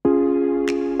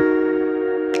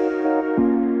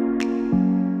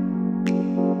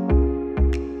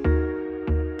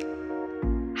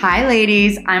Hi,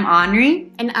 ladies. I'm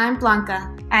Henri. And I'm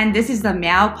Blanca. And this is the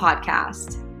Meow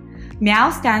Podcast. Meow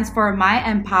stands for My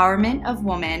Empowerment of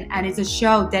Women and is a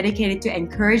show dedicated to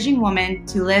encouraging women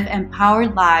to live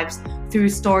empowered lives through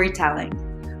storytelling.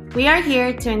 We are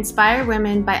here to inspire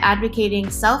women by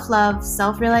advocating self-love,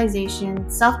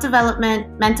 self-realization,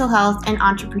 self-development, mental health, and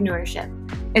entrepreneurship.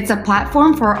 It's a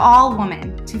platform for all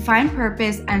women to find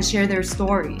purpose and share their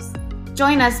stories.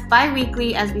 Join us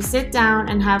bi-weekly as we sit down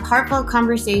and have heartfelt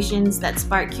conversations that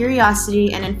spark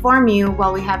curiosity and inform you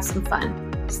while we have some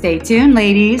fun. Stay tuned,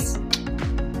 ladies.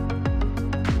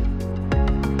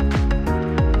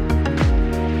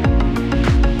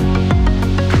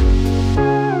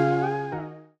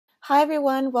 Hi,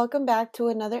 everyone. Welcome back to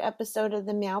another episode of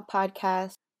the Meow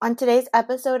Podcast. On today's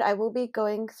episode, I will be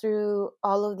going through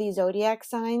all of the Zodiac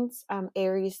signs,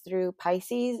 Aries through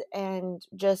Pisces, and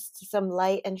just some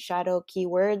light and shadow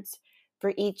keywords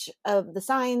for each of the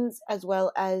signs, as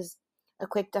well as a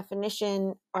quick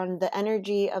definition on the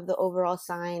energy of the overall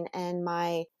sign and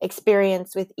my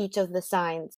experience with each of the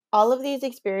signs. All of these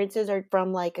experiences are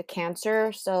from like a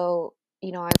Cancer, so,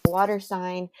 I'm a water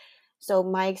sign. So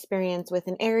my experience with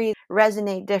an Aries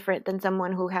resonate different than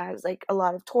someone who has like a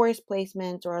lot of Taurus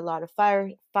placements or a lot of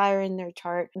fire in their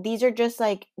chart. These are just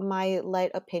like my light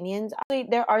opinions. Actually,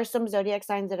 there are some zodiac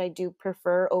signs that I do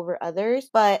prefer over others,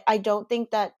 but I don't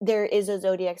think that there is a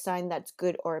zodiac sign that's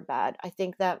good or bad. I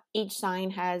think that each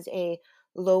sign has a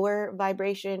lower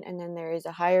vibration and then there is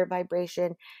a higher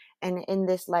vibration. And in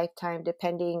this lifetime,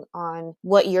 depending on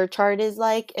what your chart is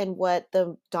like and what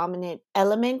the dominant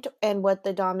element and what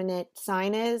the dominant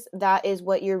sign is, that is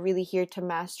what you're really here to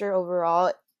master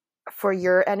overall for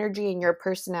your energy and your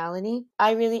personality.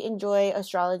 I really enjoy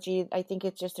astrology. I think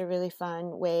it's just a really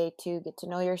fun way to get to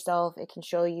know yourself. It can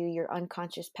show you your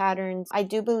unconscious patterns. I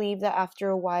do believe that after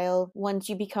a while, once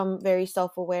you become very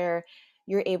self-aware,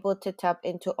 you're able to tap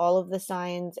into all of the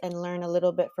signs and learn a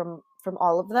little bit from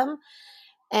all of them,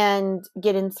 and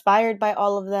get inspired by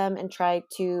all of them and try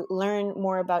to learn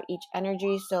more about each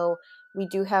energy. So we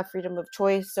do have freedom of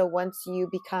choice. So once you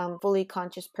become a fully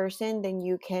conscious person, then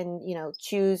you can,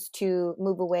 choose to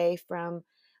move away from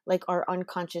like our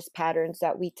unconscious patterns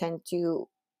that we tend to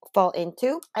fall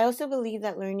into. I also believe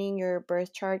that learning your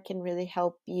birth chart can really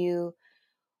help you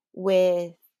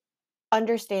with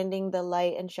understanding the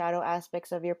light and shadow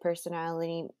aspects of your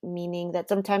personality, meaning that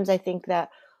sometimes I think that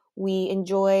we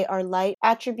enjoy our light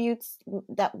attributes,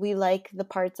 that we like the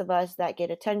parts of us that get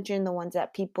attention, the ones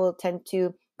that people tend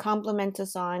to compliment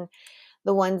us on,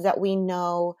 the ones that we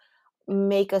know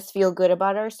make us feel good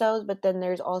about ourselves. But then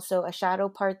there's also a shadow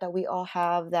part that we all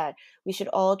have that we should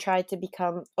all try to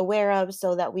become aware of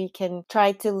so that we can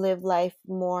try to live life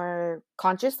more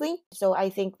consciously. So I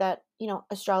think that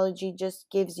astrology just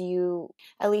gives you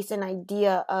at least an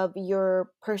idea of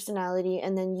your personality,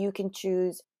 and then you can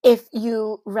choose if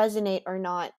you resonate or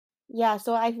not. Yeah,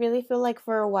 so I really feel like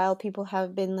for a while people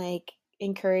have been like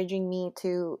encouraging me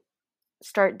to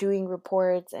start doing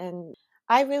reports, and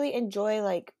I really enjoy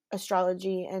like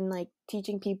astrology and like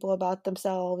teaching people about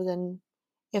themselves. And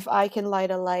if I can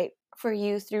light a light for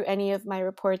you through any of my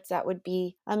reports, that would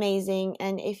be amazing.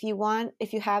 And if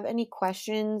you have any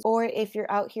questions, or if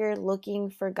you're out here looking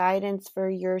for guidance for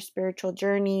your spiritual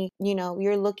journey,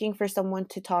 you're looking for someone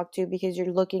to talk to because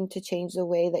you're looking to change the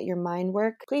way that your mind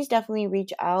works, please definitely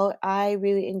reach out. I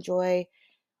really enjoy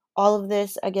all of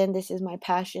this. Again, this is my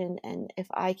passion, and if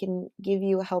I can give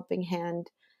you a helping hand,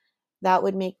 that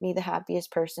would make me the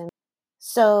happiest person.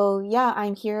 So yeah,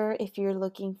 I'm here if you're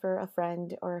looking for a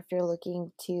friend, or if you're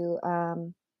looking to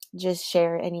just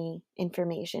share any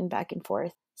information back and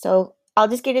forth. So I'll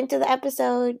just get into the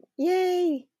episode.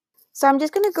 Yay! So I'm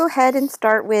just going to go ahead and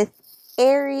start with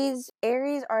Aries.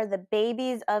 Aries are the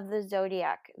babies of the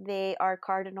zodiac. They are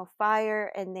cardinal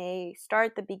fire, and they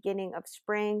start the beginning of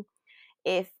spring.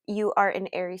 If you are an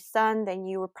Aries sun, then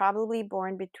you were probably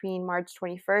born between March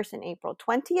 21st and April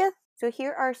 20th. So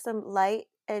here are some light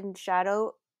and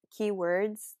shadow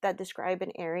keywords that describe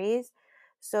an Aries.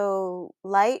 So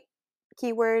light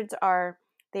keywords are: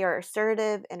 they are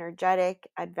assertive, energetic,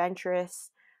 adventurous,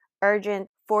 urgent,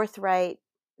 forthright,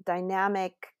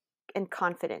 dynamic, and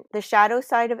confident. The shadow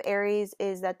side of Aries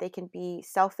is that they can be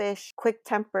selfish,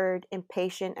 quick-tempered,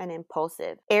 impatient, and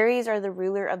impulsive. Aries are the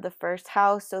ruler of the first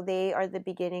house, so they are the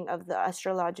beginning of the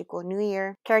astrological new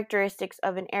year. Characteristics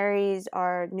of an Aries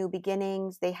are new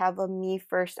beginnings. They have a me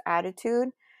first attitude,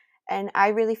 and I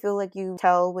really feel like you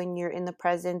tell when you're in the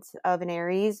presence of an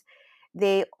Aries.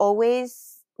 They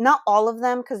always, not all of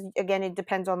them, because again, it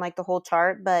depends on like the whole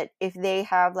chart, but if they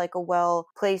have like a well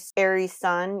placed Aries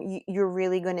sun, you're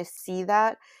really going to see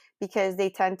that, because they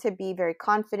tend to be very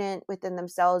confident within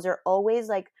themselves. They're always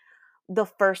like the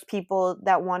first people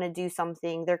that want to do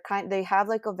something. They have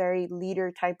like a very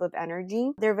leader type of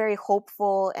energy. They're very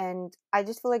hopeful, and I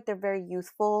just feel like they're very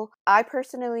youthful. I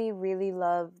personally really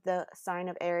love the sign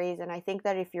of Aries, and I think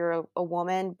that if you're a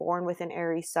woman born with an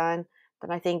Aries sun,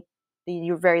 then I think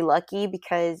you're very lucky,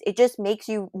 because it just makes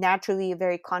you naturally a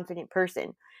very confident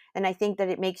person. And I think that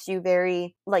it makes you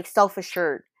very like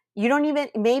self-assured. You don't even,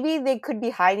 maybe they could be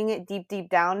hiding it deep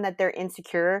down that they're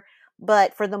insecure,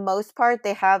 but for the most part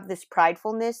they have this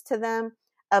pridefulness to them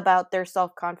about their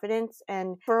self-confidence.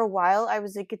 And for a while I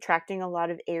was like attracting a lot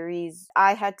of Aries.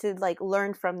 I had to like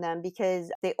learn from them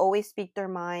because they always speak their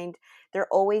mind. They're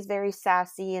always very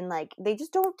sassy, and like they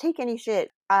just don't take any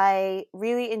shit. I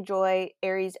really enjoy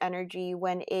Aries energy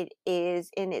when it is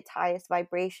in its highest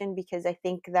vibration, because I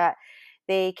think that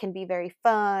they can be very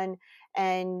fun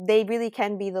and they really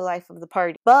can be the life of the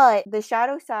party. But the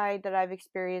shadow side that I've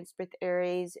experienced with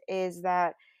Aries is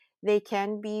that they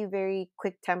can be very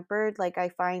quick tempered. Like, I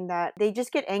find that they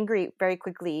just get angry very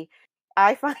quickly.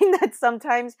 I find that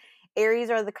sometimes Aries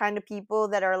are the kind of people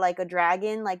that are like a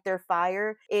dragon, like their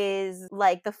fire is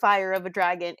like the fire of a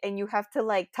dragon, and you have to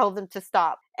like tell them to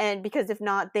stop. And because if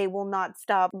not, they will not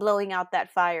stop blowing out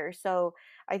that fire. So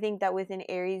I think that within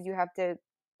Aries, you have to,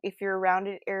 if you're around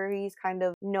an Aries, kind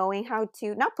of knowing how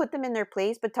to not put them in their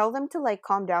place, but tell them to like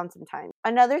calm down sometimes.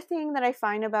 Another thing that I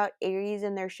find about Aries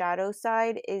and their shadow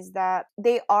side is that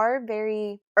they are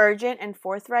very urgent and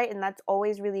forthright, and that's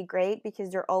always really great because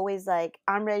they're always like,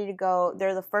 I'm ready to go.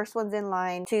 They're the first ones in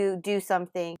line to do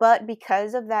something. But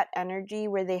because of that energy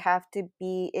where they have to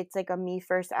be, it's like a me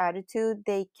first attitude,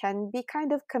 they can be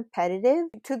kind of competitive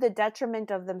to the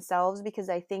detriment of themselves, because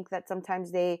I think that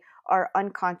sometimes they are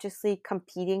unconsciously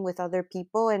competing with other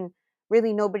people, and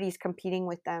really nobody's competing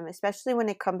with them, especially when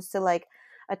it comes to like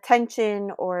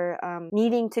attention or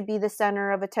needing to be the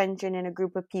center of attention in a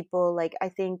group of people. Like, I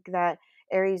think that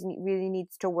Aries really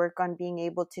needs to work on being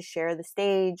able to share the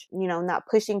stage, not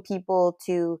pushing people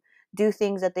to do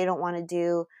things that they don't want to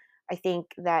do. I think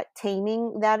that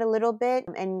taming that a little bit,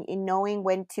 and in knowing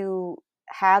when to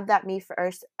have that me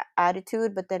first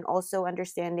attitude, but then also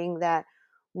understanding that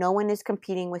no one is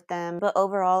competing with them. But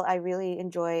overall, I really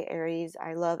enjoy Aries.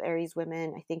 I love Aries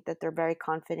women. I think that they're very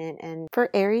confident. And for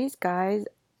Aries guys,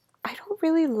 I don't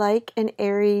really like an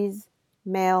Aries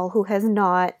male who has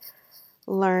not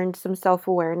learned some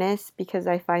self-awareness, because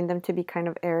I find them to be kind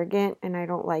of arrogant, and I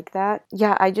don't like that.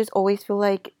 Yeah, I just always feel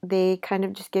like they kind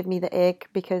of just give me the ick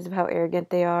because of how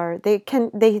arrogant they are. They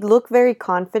look very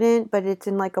confident, but it's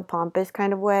in like a pompous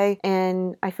kind of way,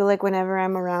 and I feel like whenever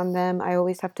I'm around them, I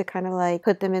always have to kind of like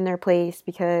put them in their place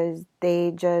because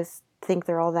they just think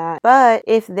they're all that. But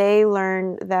if they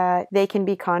learn that they can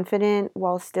be confident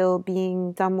while still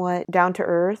being somewhat down to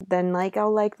earth, then like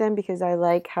I'll like them, because I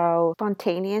like how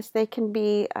spontaneous they can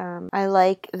be. I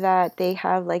like that they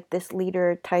have like this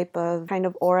leader type of kind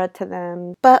of aura to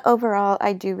them. But overall,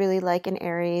 I do really like an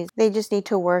Aries. They just need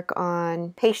to work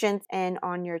on patience and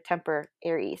on your temper,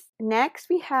 Aries. Next,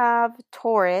 we have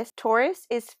Taurus. Taurus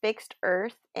is fixed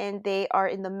earth, and they are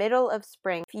in the middle of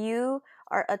spring. If you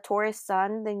are a Taurus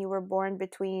sun, then you were born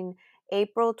between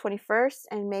April 21st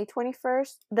and May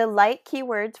 21st. The light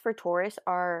keywords for Taurus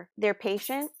are they're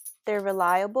patient, they're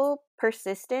reliable,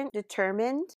 persistent,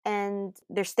 determined, and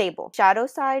they're stable. Shadow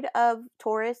side of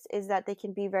Taurus is that they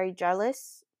can be very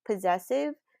jealous,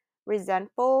 possessive,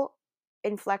 resentful,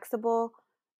 inflexible,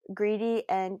 greedy,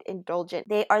 and indulgent.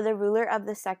 They are the ruler of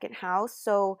the second house.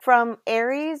 So from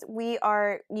Aries, we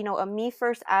are, a me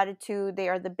first attitude. They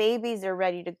are the babies, they're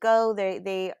ready to go.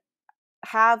 They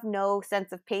have no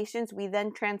sense of patience. We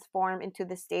then transform into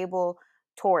the stable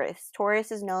Taurus. Taurus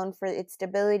is known for its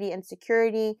stability and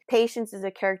security. Patience is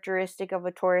a characteristic of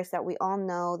a Taurus that we all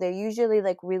know. They're usually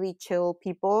like really chill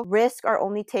people. Risks are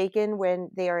only taken when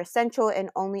they are essential and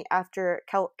only after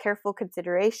careful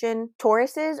consideration.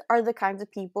 Tauruses are the kinds of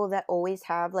people that always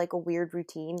have like a weird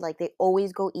routine. Like, they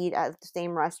always go eat at the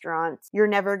same restaurants. You're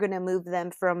never going to move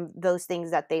them from those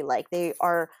things that they like. They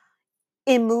are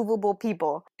immovable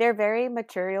people. They're very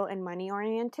material and money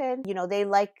oriented. They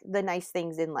like the nice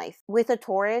things in life. With a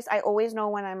Taurus, I always know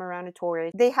when I'm around a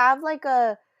Taurus, they have like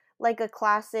a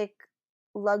classic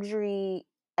luxury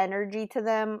energy to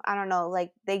them. I don't know,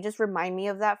 like they just remind me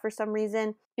of that for some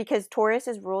reason, because Taurus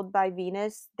is ruled by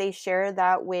Venus. They share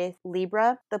that with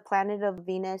Libra. The planet of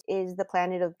Venus is the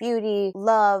planet of beauty,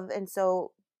 love, and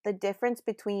so the difference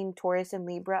between Taurus and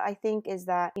Libra, I think, is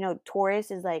that, Taurus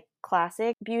is like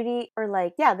classic beauty, or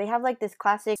like, yeah, they have like this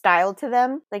classic style to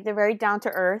them. Like, they're very down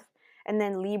to earth. And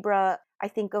then Libra, I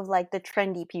think of like the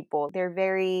trendy people. They're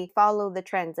very follow the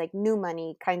trends, like new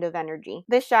money kind of energy.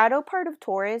 The shadow part of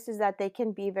Taurus is that they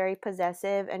can be very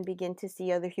possessive and begin to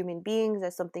see other human beings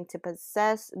as something to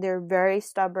possess. They're very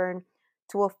stubborn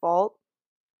to a fault,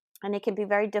 and it can be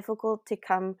very difficult to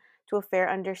come to a fair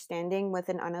understanding with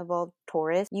an unevolved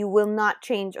Taurus. You will not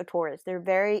change a Taurus. They're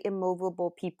very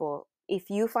immovable people. If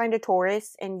you find a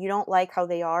Taurus and you don't like how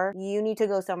they are, you need to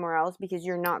go somewhere else because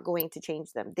you're not going to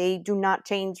change them. They do not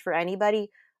change for anybody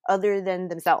other than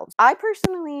themselves. I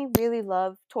personally really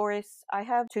love Taurus. I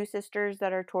have two sisters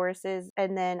that are Tauruses,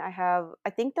 and then I have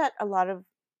a lot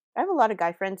of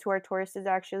guy friends who are Tauruses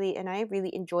actually, and I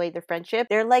really enjoy their friendship.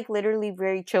 They're like literally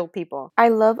very chill people. I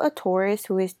love a Taurus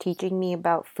who is teaching me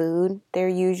about food. They're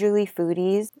usually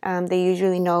foodies. They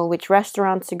usually know which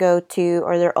restaurants to go to,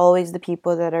 or they're always the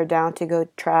people that are down to go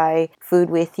try food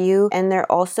with you. And they're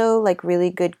also like really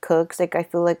good cooks. Like I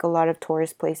feel like a lot of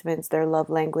Taurus placements, their love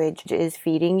language is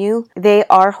feeding you. They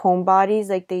are homebodies.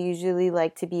 Like they usually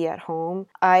like to be at home.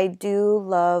 I do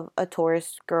love a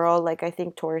Taurus girl. Like I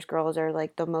think Taurus girls are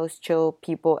like the most chill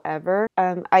people ever.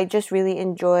 I just really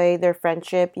enjoy their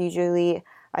friendship. Usually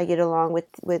I get along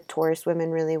with Taurus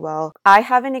women really well. I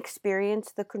haven't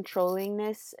experienced the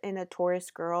controllingness in a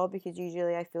Taurus girl because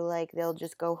usually I feel like they'll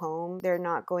just go home. They're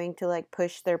not going to like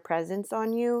push their presence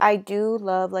on you. I do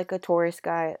love like a Taurus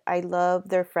guy. I love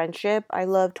their friendship. I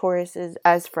love Tauruses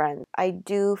as friends. I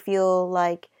do feel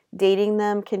like dating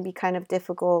them can be kind of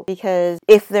difficult because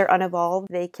if they're unevolved,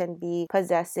 they can be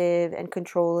possessive and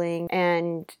controlling,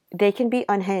 and they can be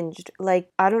unhinged. Like,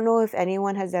 I don't know if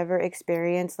anyone has ever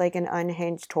experienced like an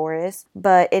unhinged Taurus,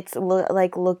 but it's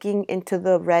like looking into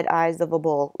the red eyes of a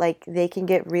bull. Like, they can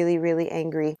get really, really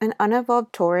angry. An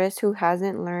unevolved Taurus who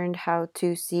hasn't learned how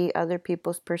to see other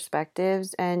people's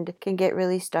perspectives and can get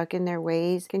really stuck in their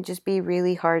ways can just be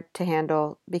really hard to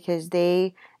handle because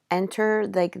they enter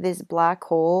like this black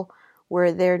hole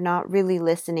where they're not really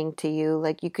listening to you.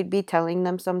 Like you could be telling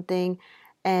them something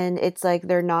and it's like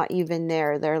they're not even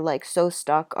there. They're like so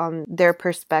stuck on their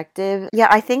perspective. Yeah,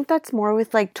 I think that's more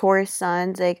with like Taurus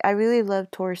suns. Like I really love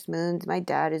Taurus moons. My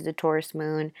dad is a Taurus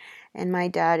moon, and my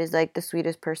dad is like the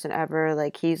sweetest person ever.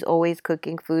 Like he's always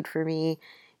cooking food for me.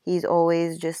 He's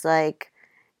always just like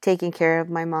taking care of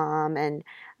my mom, and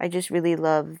I just really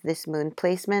love this moon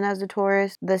placement as a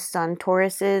Taurus. The sun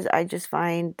Tauruses, I just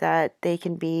find that they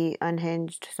can be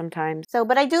unhinged sometimes. So,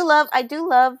 but I do love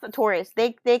a Taurus.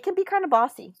 They can be kind of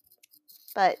bossy,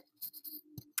 but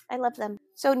I love them.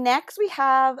 So next we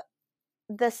have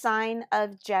the sign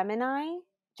of Gemini.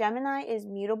 Gemini is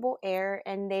mutable air,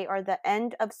 and they are the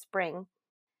end of spring.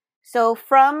 So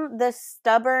from the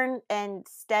stubborn and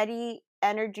steady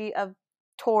energy of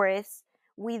Taurus,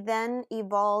 we then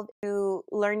evolve to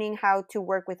learning how to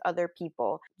work with other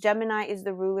people. Gemini is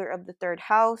the ruler of the third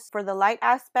house. For the light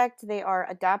aspect, they are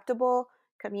adaptable,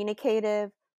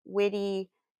 communicative, witty,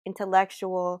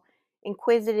 intellectual,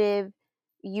 inquisitive,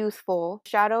 youthful.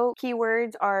 Shadow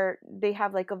keywords are they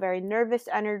have like a very nervous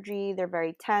energy, they're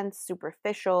very tense,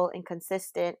 superficial,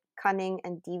 inconsistent, cunning,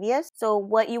 and devious. So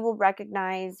what you will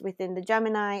recognize within the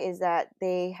Gemini is that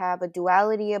they have a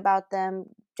duality about them.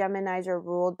 Geminis are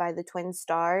ruled by the twin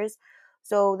stars.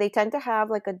 So they tend to have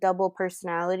like a double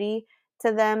personality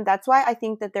to them. That's why I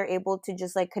think that they're able to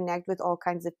just like connect with all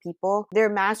kinds of people. They're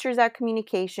masters at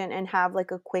communication and have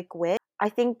like a quick wit. I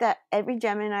think that every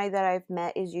Gemini that I've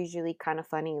met is usually kind of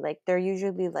funny. Like, they're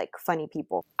usually like funny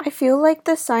people. I feel like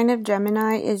the sign of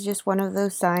Gemini is just one of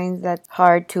those signs that's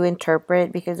hard to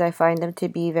interpret because I find them to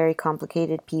be very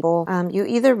complicated people. You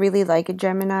either really like a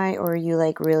Gemini or you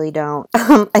like really don't.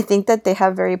 I think that they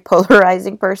have very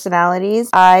polarizing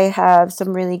personalities. I have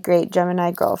some really great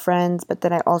Gemini girlfriends, but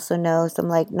then I also know some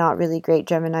like not really great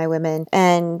Gemini women.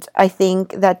 And I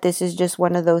think that this is just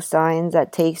one of those signs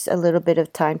that takes a little bit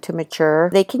of time to mature.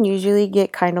 They can usually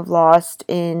get kind of lost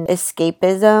in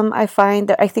escapism. I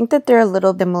think that they're a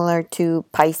little similar to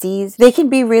Pisces. They can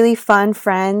be really fun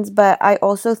friends, but I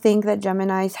also think that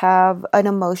Geminis have an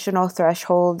emotional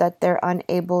threshold that they're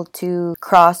unable to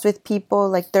cross with people.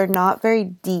 Like, they're not very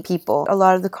deep people. A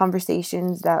lot of the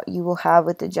conversations that you will have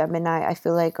with the Gemini, I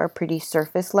feel like, are pretty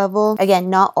surface level. Again,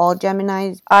 not all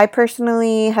Geminis. I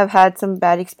personally have had some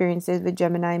bad experiences with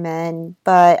Gemini men,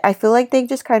 but I feel like they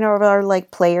just kind of are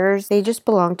like players. They just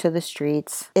belong to the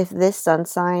streets. If this sun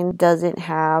sign doesn't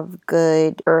have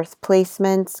good earth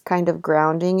placements kind of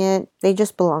grounding it, they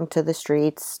just belong to the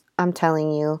streets. I'm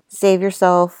telling you. Save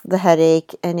yourself the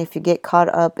headache, and if you get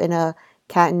caught up in a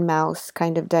cat and mouse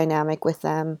kind of dynamic with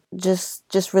them, just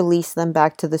release them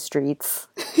back to the streets.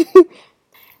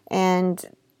 And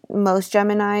most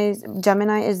Gemini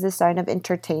is the sign of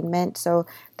entertainment, so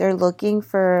they're looking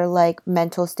for like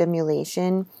mental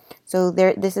stimulation. So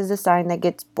this is a sign that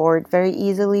gets bored very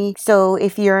easily. So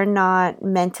if you're not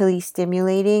mentally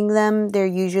stimulating them, they're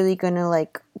usually gonna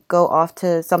like go off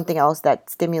to something else that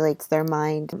stimulates their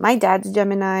mind. My dad's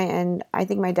Gemini, and I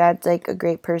think my dad's like a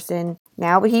great person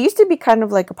now, but he used to be kind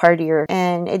of like a partier,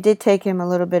 and it did take him a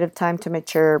little bit of time to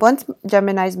mature. Once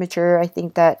Geminis mature, I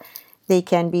think that they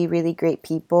can be really great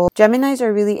people. Geminis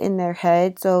are really in their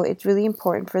head, so it's really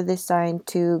important for this sign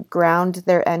to ground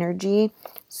their energy.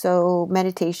 So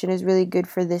meditation is really good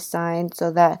for this sign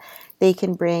so that they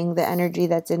can bring the energy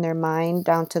that's in their mind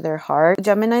down to their heart.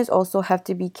 Geminis also have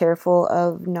to be careful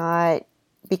of not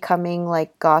becoming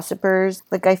like gossipers.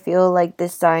 Like I feel like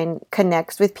this sign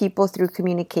connects with people through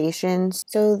communications.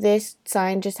 So this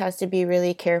sign just has to be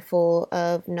really careful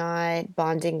of not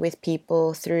bonding with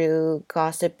people through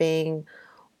gossiping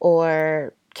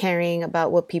or caring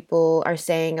about what people are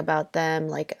saying about them.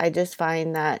 Like I just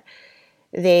find that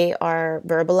they are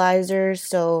verbalizers,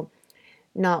 so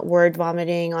not word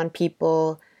vomiting on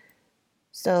people.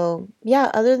 So, yeah,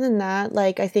 other than that,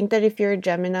 like I think that if you're a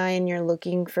Gemini and you're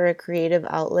looking for a creative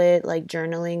outlet, like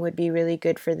journaling would be really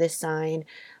good for this sign.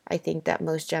 I think that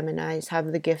most Geminis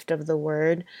have the gift of the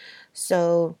word.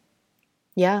 So,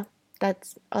 yeah,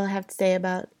 that's all I have to say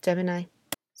about Gemini.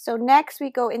 So, next we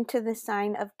go into the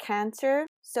sign of Cancer.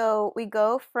 So, we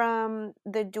go from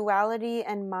the duality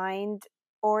and mind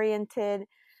oriented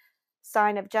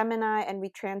sign of Gemini and we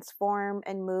transform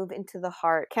and move into the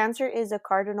heart. Cancer is a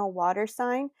cardinal water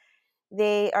sign.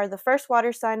 They are the first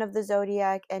water sign of the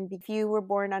zodiac, and if you were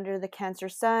born under the Cancer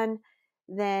sun,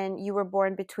 then you were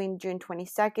born between June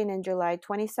 22nd and July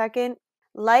 22nd.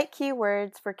 Light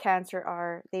keywords for Cancer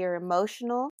are they are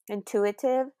emotional,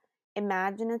 intuitive,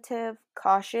 imaginative,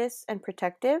 cautious, and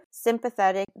protective.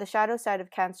 Sympathetic. The shadow side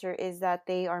of Cancer is that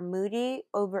they are moody,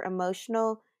 over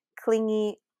emotional,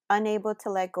 clingy, unable to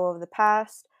let go of the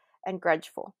past, and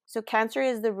grudgeful. So Cancer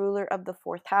is the ruler of the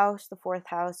fourth house. The fourth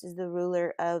house is the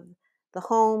ruler of the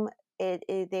home.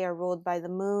 They are ruled by the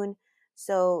moon.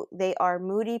 So they are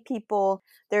moody people.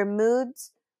 Their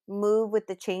moods move with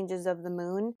the changes of the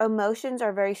moon. Emotions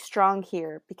are very strong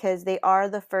here because they are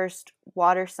the first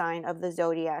water sign of the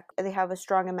zodiac. They have a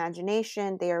strong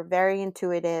imagination. They are very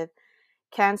intuitive.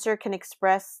 Cancer can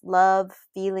express love,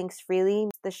 feelings freely.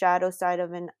 The shadow side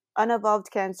of an unevolved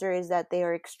Cancer is that they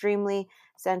are extremely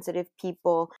sensitive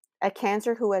people. A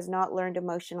Cancer who has not learned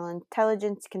emotional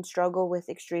intelligence can struggle with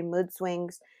extreme mood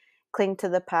swings, cling to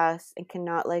the past, and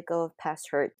cannot let go of past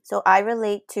hurt. So I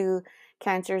relate to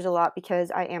Cancers a lot because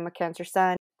I am a Cancer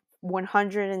sun.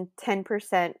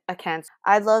 110% a Cancer.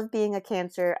 I love being a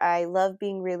Cancer. I love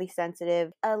being really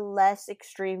sensitive. A less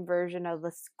extreme version of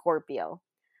a Scorpio.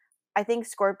 I think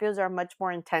Scorpios are much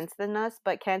more intense than us,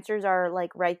 but Cancers are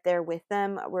like right there with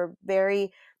them. We're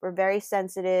very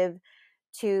sensitive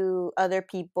to other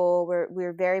people.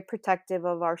 We're very protective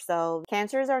of ourselves.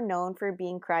 Cancers are known for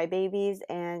being crybabies,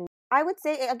 and I would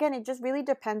say again it just really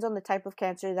depends on the type of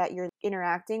Cancer that you're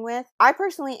interacting with. I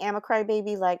personally am a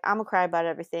crybaby. Like I'm a cry about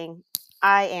everything.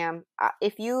 I am.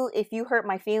 If you hurt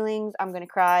my feelings, I'm going to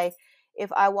cry.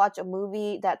 If I watch a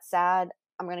movie that's sad,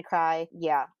 I'm going to cry.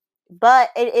 Yeah. But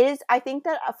it is I think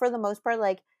that for the most part,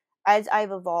 like as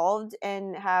I've evolved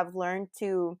and have learned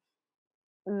to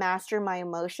master my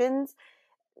emotions,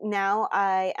 now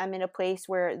I am in a place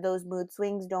where those mood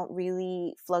swings don't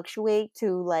really fluctuate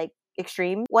to like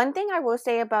extreme. One thing I will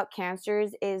say about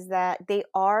Cancers is that they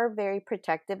are very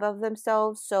protective of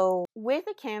themselves. So with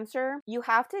a Cancer, you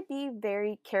have to be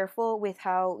very careful with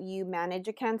how you manage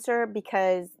a Cancer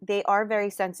because they are very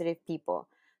sensitive people.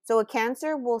 So a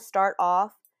Cancer will start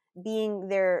off being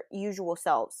their usual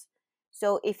selves.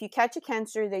 So if you catch a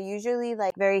Cancer, they're usually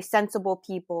like very sensible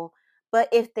people. But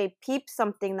if they peep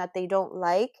something that they don't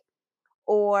like,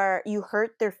 or you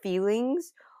hurt their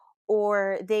feelings,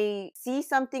 or they see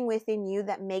something within you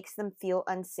that makes them feel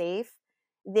unsafe,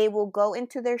 they will go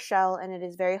into their shell and it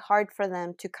is very hard for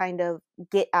them to kind of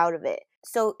get out of it.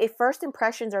 So, if first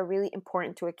impressions are really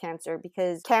important to a Cancer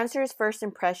because Cancer's first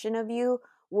impression of you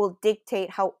will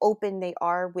dictate how open they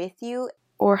are with you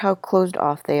or how closed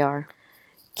off they are.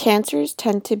 Cancers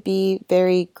tend to be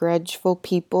very grudgeful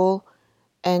people,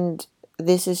 and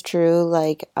this is true.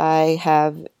 Like, I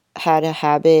have had a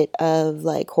habit of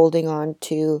like holding on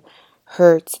to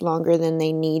hurts longer than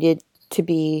they needed to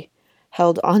be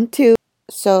held on to.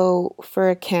 So,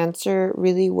 for a Cancer,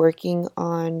 really working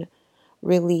on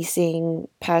releasing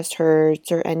past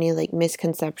hurts or any like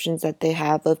misconceptions that they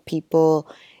have of people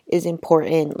is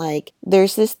important. Like,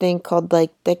 there's this thing called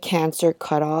like the Cancer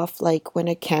cutoff. Like, when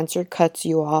a Cancer cuts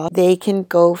you off, they can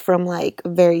go from like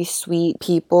very sweet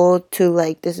people to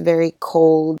like this very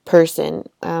cold person.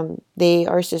 They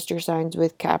are sister signs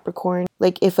with Capricorn.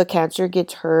 Like, if a Cancer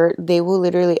gets hurt, they will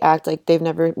literally act like they've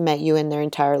never met you in their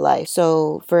entire life.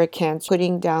 So for a Cancer,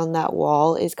 putting down that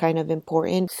wall is kind of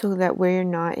important so that we're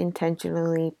not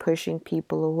intentionally pushing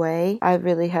people away. I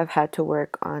really have had to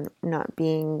work on not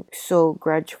being so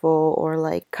grudgeful or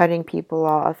like cutting people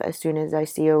off as soon as I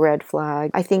see a red flag.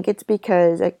 I think it's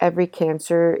because like every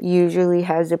Cancer usually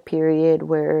has a period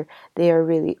where they are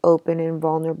really open and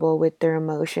vulnerable with their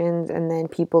emotions, and then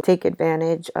people take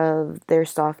advantage of their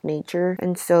soft nature.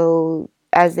 And so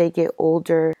as they get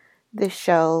older, the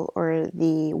shell or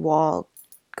the wall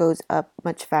goes up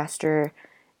much faster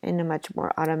in a much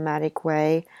more automatic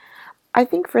way. I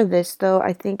think for this though,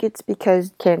 I think it's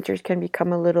because Cancers can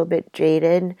become a little bit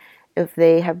jaded if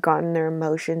they have gotten their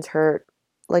emotions hurt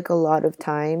like a lot of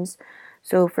times.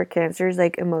 So for Cancers,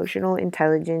 like, emotional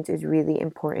intelligence is really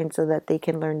important so that they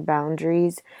can learn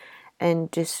boundaries and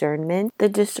discernment. The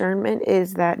discernment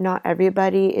is that not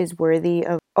everybody is worthy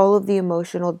of all of the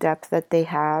emotional depth that they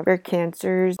have. For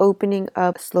Cancers, opening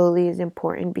up slowly is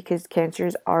important because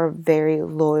Cancers are a very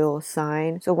loyal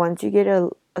sign. So once you get a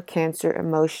Cancer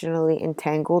emotionally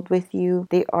entangled with you,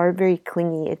 they are very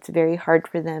clingy. It's very hard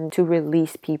for them to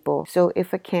release people. So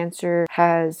if a Cancer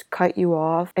has cut you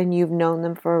off and you've known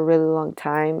them for a really long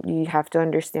time, you have to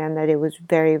understand that it was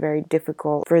very, very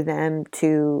difficult for them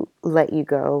to let you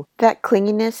go. That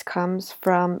clinginess comes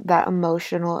from that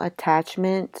emotional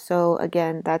attachment. So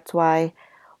again, that's why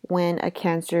when a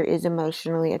Cancer is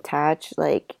emotionally attached,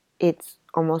 like, it's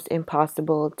almost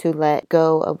impossible to let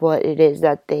go of what it is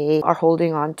that they are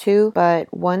holding on to.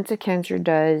 But once a Cancer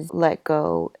does let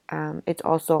go, it's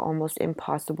also almost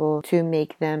impossible to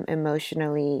make them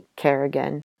emotionally care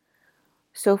again.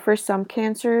 So for some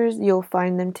Cancers, you'll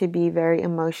find them to be very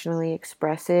emotionally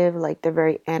expressive, like they're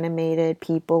very animated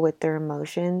people with their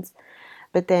emotions.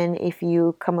 But then if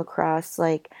you come across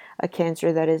like a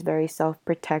Cancer that is very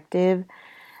self-protective,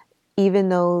 even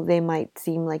though they might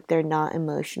seem like they're not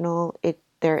emotional,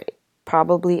 they're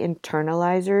probably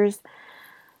internalizers.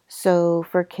 So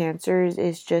for Cancers,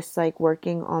 it's just like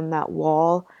working on that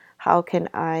wall. How can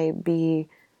I be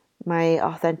my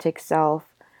authentic self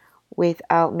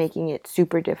without making it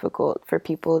super difficult for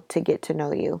people to get to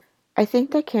know you? I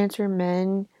think that Cancer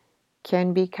men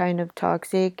can be kind of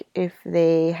toxic if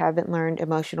they haven't learned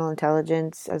emotional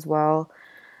intelligence as well.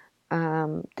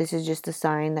 This is just a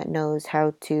sign that knows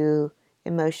how to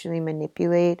emotionally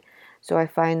manipulate. So I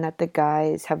find that the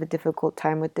guys have a difficult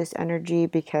time with this energy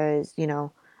because,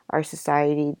 our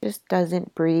society just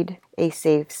doesn't breed a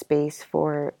safe space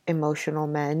for emotional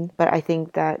men. But I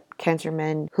think that Cancer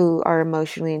men who are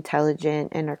emotionally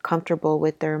intelligent and are comfortable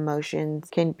with their emotions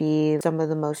can be some of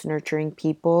the most nurturing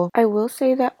people. I will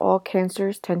say that all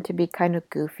Cancers tend to be kind of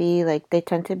goofy. Like, they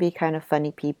tend to be kind of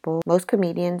funny people. Most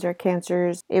comedians are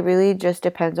Cancers. It really just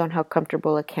depends on how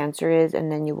comfortable a Cancer is, and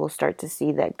then you will start to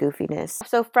see that goofiness.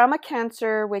 So from a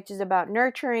Cancer, which is about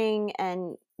nurturing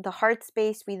and the heart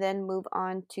space, we then move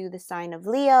on to the sign of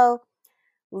Leo.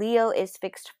 Leo is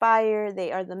fixed fire.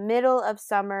 They are the middle of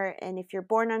summer, and if you're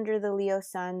born under the Leo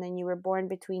sun, then you were born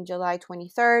between July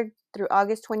 23rd through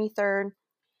August 23rd.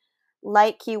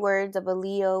 Light keywords of a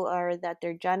Leo are that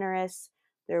they're generous,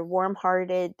 they're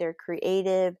warm-hearted, they're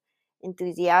creative,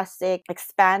 enthusiastic,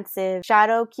 expansive.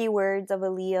 Shadow keywords of a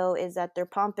Leo is that they're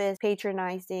pompous,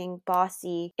 patronizing,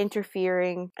 bossy,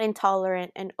 interfering,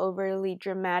 intolerant, and overly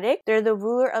dramatic. They're the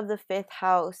ruler of the fifth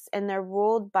house, and they're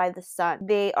ruled by the sun.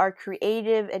 They are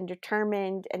creative and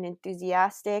determined and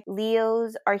enthusiastic.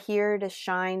 Leos are here to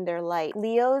shine their light.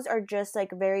 Leos are just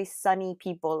like very sunny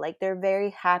people. Like, they're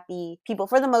very happy people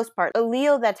for the most part. A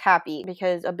Leo that's happy,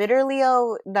 because a bitter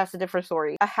Leo, that's a different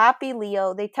story. A happy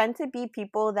Leo, they tend to be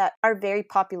people that are very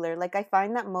popular. Like, I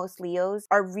find that most Leos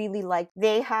are really like,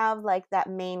 they have like that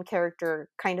main character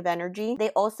kind of energy. They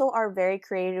also are very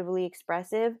creatively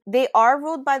expressive. They are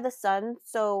ruled by the sun,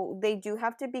 so they do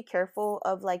have to be careful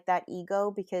of like that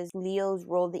ego, because Leos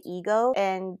rule the ego,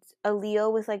 and a Leo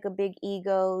with like a big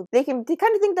ego, they kind of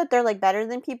think that they're like better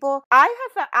than people. I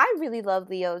really love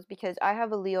Leos because I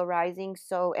have a Leo rising,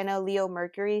 so, and a Leo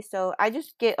Mercury, so I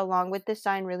just get along with this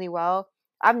sign really well.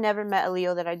 I've never met a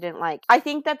Leo that I didn't like. I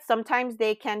think that sometimes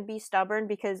they can be stubborn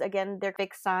because, again, they're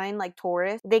fixed sign, like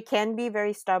Taurus. They can be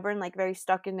very stubborn, like very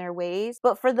stuck in their ways.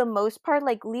 But for the most part,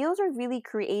 like, Leos are really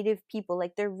creative people.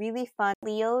 Like, they're really fun.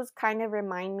 Leos kind of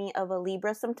remind me of a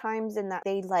Libra sometimes in that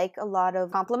they like a lot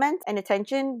of compliments and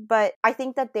attention. But I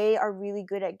think that they are really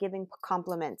good at giving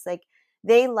compliments. Like,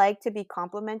 they like to be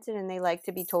complimented and they like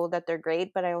to be told that they're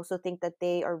great, but I also think that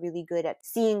they are really good at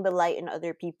seeing the light in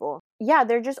other people. Yeah,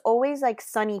 they're just always like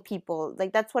sunny people.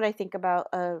 Like that's what I think about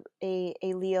a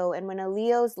Leo. And when a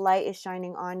Leo's light is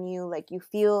shining on you, like you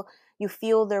feel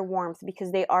their warmth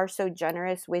because they are so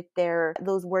generous with their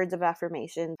those words of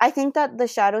affirmation. I think that the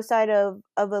shadow side of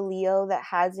a Leo that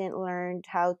hasn't learned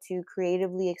how to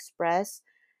creatively express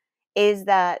is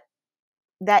that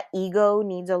ego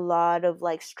needs a lot of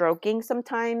like stroking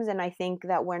sometimes, and I think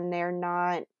that when they're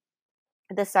not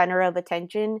the center of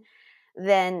attention,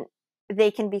 then they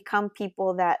can become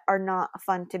people that are not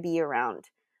fun to be around.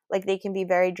 Like they can be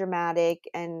very dramatic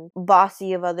and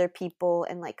bossy of other people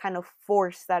and like kind of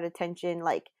force that attention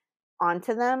like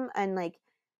onto them and like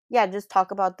yeah, just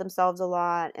talk about themselves a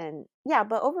lot. And yeah,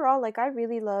 but overall like I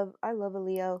love a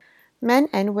Leo. Men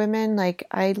and women, like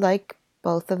I like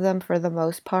both of them for the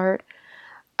most part.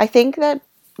 I think that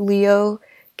Leo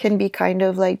can be kind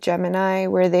of like Gemini,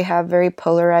 where they have very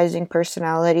polarizing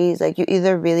personalities. Like you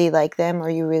either really like them or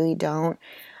you really don't.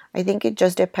 I think it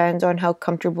just depends on how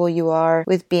comfortable you are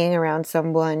with being around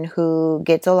someone who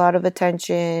gets a lot of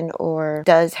attention or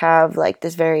does have like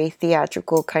this very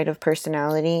theatrical kind of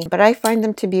personality. But I find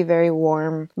them to be very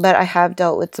warm. But I have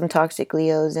dealt with some toxic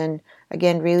Leos, and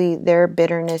again, really their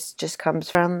bitterness just comes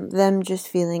from them just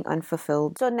feeling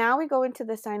unfulfilled. So now we go into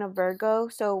the sign of Virgo.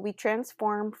 So we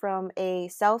transform from a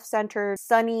self-centered,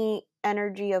 sunny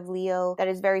energy of Leo that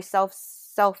is very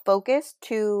self-focused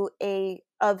to a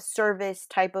of service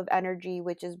type of energy,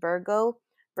 which is Virgo.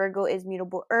 Virgo is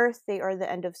mutable earth. They are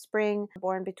the end of spring,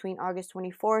 born between August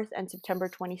 24th and September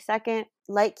 22nd.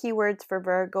 Light keywords for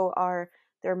Virgo are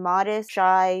they're modest,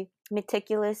 shy,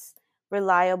 meticulous,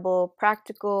 reliable,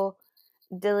 practical,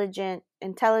 diligent,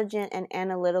 intelligent, and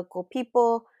analytical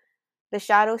people. The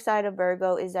shadow side of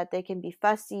Virgo is that they can be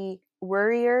fussy,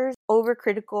 worriers,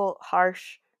 overcritical,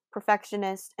 harsh,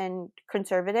 perfectionist, and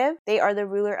conservative. They are the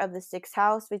ruler of the sixth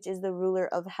house, which is the ruler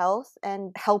of health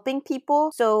and helping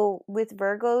people. So with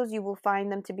Virgos, you will find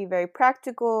them to be very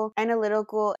practical,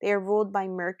 analytical. They are ruled by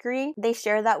Mercury. They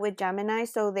share that with Gemini,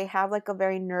 so they have like a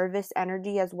very nervous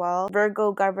energy as well.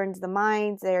 Virgo governs the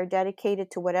minds. They are dedicated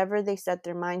to whatever they set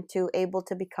their mind to, able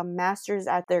to become masters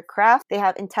at their craft. They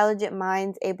have intelligent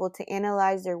minds, able to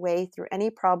analyze their way through any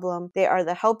problem. They are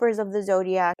the helpers of the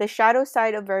zodiac. The shadow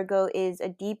side of Virgo is a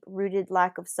deep-rooted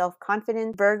lack of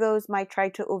self-confidence. Virgos might try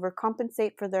to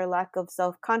overcompensate for their lack of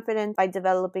self-confidence by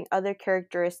developing other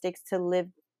characteristics to live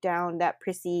down that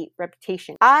prissy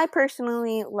reputation. I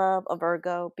personally love a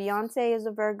Virgo. Beyonce is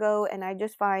a Virgo, and I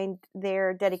just find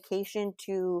their dedication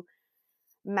to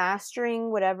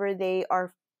mastering whatever they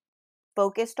are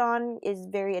focused on is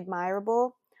very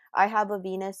admirable. I have a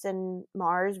Venus and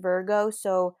Mars Virgo,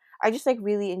 so I just like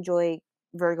really enjoy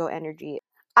Virgo energy.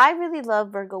 I really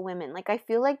love Virgo women. Like I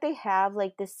feel like they have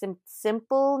like this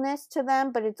simpleness to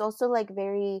them, but it's also like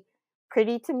very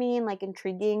pretty to me and like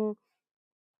intriguing.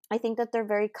 I think that they're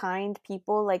very kind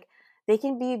people. Like they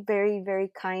can be very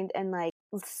very kind and like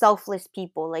selfless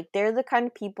people. Like they're the kind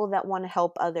of people that want to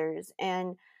help others,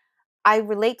 and I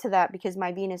relate to that because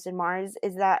my Venus and Mars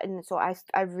is that, and so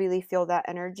I really feel that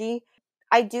energy.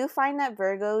 I do find that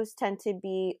Virgos tend to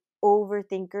be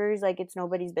overthinkers, like it's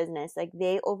nobody's business. Like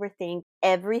they overthink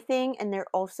everything, and they're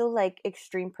also like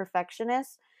extreme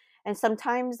perfectionists. And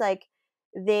sometimes like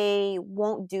they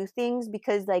won't do things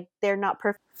because like they're not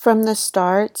perfect from the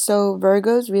start. So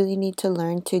Virgos really need to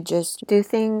learn to just do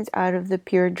things out of the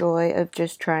pure joy of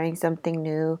just trying something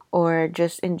new or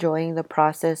just enjoying the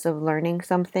process of learning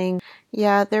something.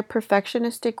 Yeah, their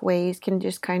perfectionistic ways can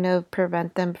just kind of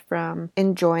prevent them from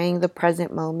enjoying the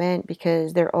present moment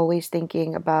because they're always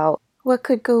thinking about what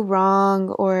could go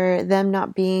wrong or them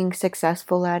not being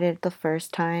successful at it the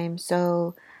first time.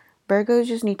 So Virgos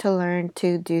just need to learn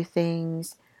to do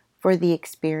things for the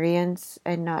experience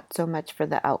and not so much for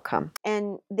the outcome.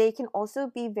 And they can also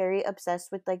be very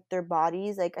obsessed with like their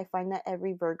bodies. Like I find that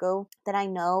every Virgo that I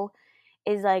know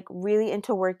is like really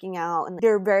into working out and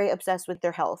they're very obsessed with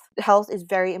their health. Health is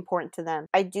very important to them.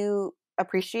 I do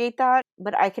appreciate that,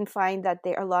 but I can find that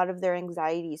they a lot of their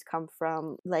anxieties come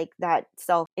from like that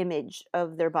self-image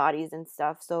of their bodies and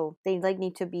stuff. So they like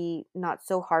need to be not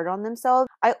so hard on themselves.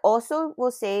 I also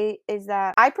will say is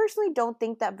that I personally don't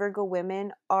think that Virgo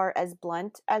women are as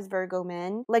blunt as Virgo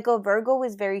men. Like a Virgo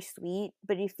is very sweet,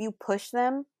 but if you push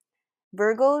them,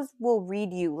 Virgos will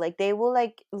read you. Like they will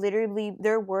like literally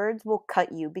their words will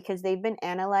cut you because they've been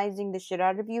analyzing the shit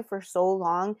out of you for so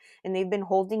long and they've been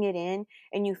holding it in,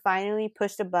 and you finally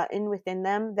pushed a button within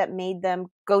them that made them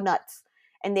go nuts.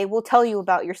 And they will tell you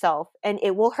about yourself and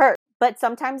it will hurt. But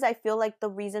sometimes I feel like the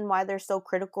reason why they're so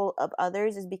critical of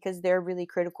others is because they're really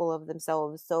critical of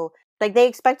themselves. So like they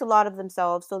expect a lot of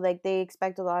themselves, so like they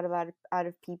expect a lot of out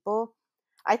of people.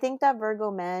 I think that Virgo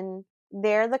men,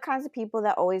 they're the kinds of people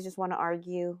that always just want to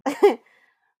argue.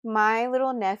 My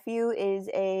little nephew is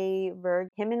a Virgo.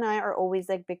 Him and I are always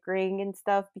like bickering and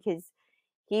stuff because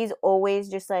he's always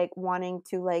just like wanting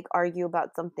to like argue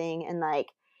about something, and like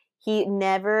he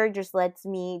never just lets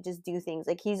me just do things.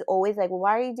 Like he's always like, well,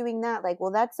 why are you doing that? Like,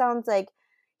 well, that sounds like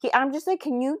I'm just like,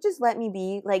 can you just let me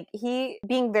be? Like he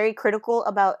being very critical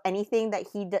about anything that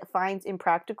he finds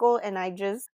impractical, and I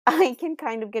can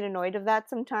kind of get annoyed of that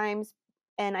sometimes.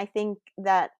 And I think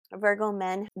that Virgo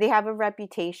men, they have a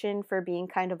reputation for being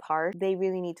kind of harsh. They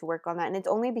really need to work on that. And it's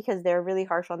only because they're really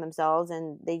harsh on themselves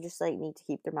and they just like need to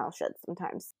keep their mouth shut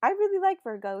sometimes. I really like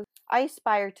Virgos. I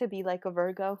aspire to be like a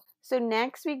Virgo. So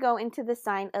next we go into the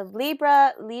sign of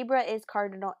Libra. Libra is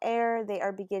cardinal air. They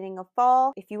are beginning of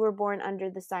fall. If you were born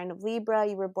under the sign of Libra,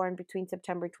 you were born between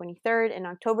September 23rd and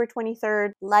October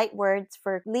 23rd. Light words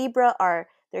for Libra are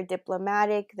they're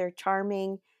diplomatic, they're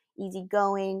charming,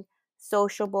 easygoing,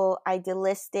 sociable,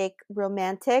 idealistic,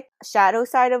 romantic. Shadow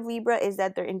side of Libra is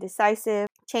that they're indecisive,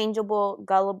 changeable,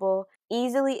 gullible,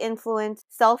 easily influenced,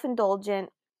 self-indulgent,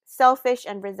 selfish,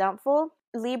 and resentful.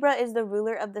 Libra is the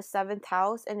ruler of the seventh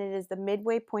house, and it is the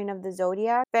midway point of the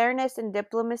zodiac. Fairness and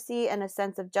diplomacy and a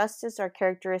sense of justice are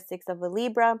characteristics of a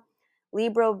Libra.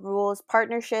 Libra rules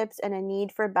partnerships and a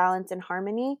need for balance and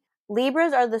harmony.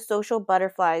 Libras are the social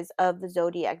butterflies of the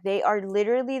zodiac. They are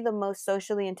literally the most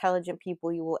socially intelligent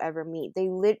people you will ever meet.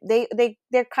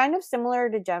 They're kind of similar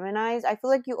to Geminis. I feel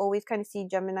like you always kind of see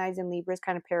Geminis and Libras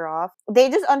kind of pair off. They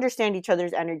just understand each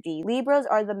other's energy. Libras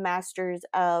are the masters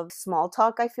of small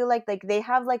talk. I feel like they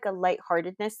have like a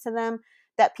lightheartedness to them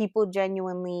that people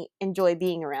genuinely enjoy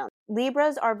being around.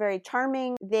 Libras are very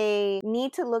charming. They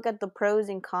need to look at the pros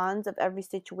and cons of every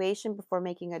situation before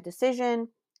making a decision.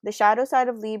 The shadow side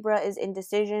of Libra is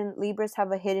indecision. Libras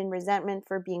have a hidden resentment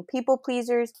for being people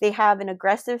pleasers. They have an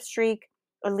aggressive streak.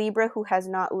 A Libra who has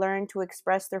not learned to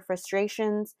express their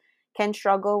frustrations can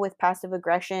struggle with passive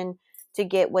aggression to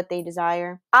get what they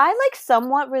desire. I like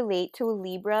somewhat relate to a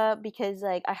Libra because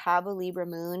like I have a Libra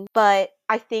moon, but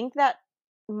I think that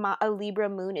a Libra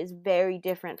moon is very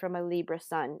different from a Libra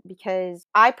sun because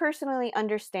I personally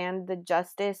understand the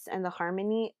justice and the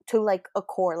harmony to like a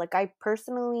core. Like I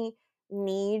personally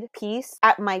need peace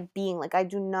at my being. Like I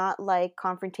do not like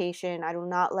confrontation. I do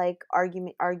not like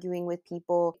arguing with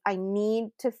people. I need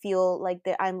to feel like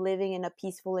that I'm living in a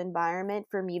peaceful environment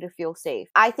for me to feel safe.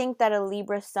 I think that a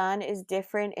Libra sun is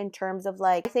different in terms of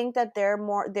like I think that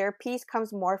their peace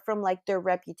comes more from like their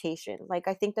reputation. Like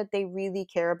I think that they really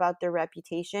care about their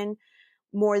reputation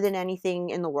more than anything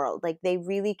in the world. Like they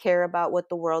really care about what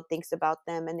the world thinks about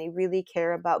them, and they really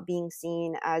care about being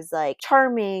seen as like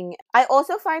charming. I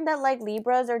also find that like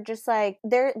Libras are just like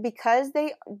they're because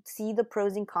they see the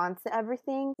pros and cons to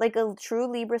everything. Like a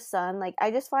true Libra sun, like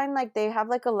I just find like they have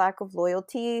like a lack of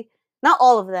loyalty. Not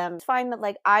all of them. I find that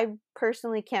like I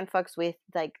personally can't fucks with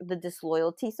like the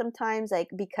disloyalty sometimes, like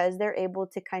because they're able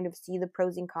to kind of see the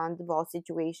pros and cons of all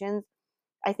situations.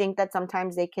 I think that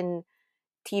sometimes they can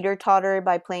teeter-totter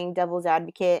by playing devil's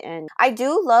advocate. And I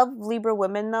do love Libra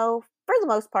women though, for the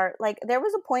most part. Like there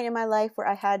was a point in my life where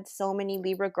I had so many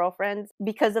Libra girlfriends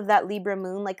because of that Libra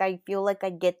moon. Like I feel like I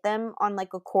get them on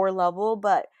like a core level,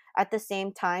 but at the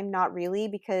same time not really,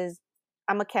 because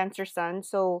I'm a Cancer sun,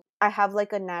 so I have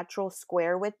like a natural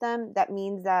square with them. That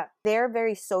means that they're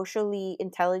very socially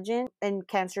intelligent and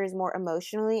Cancer is more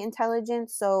emotionally intelligent.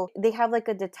 So they have like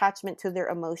a detachment to their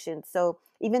emotions. So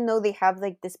even though they have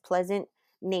like this pleasant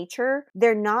nature,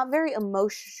 they're not very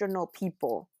emotional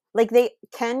people. Like they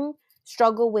can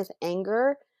struggle with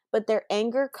anger, but their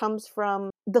anger comes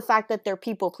from the fact that they're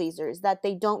people pleasers, that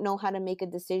they don't know how to make a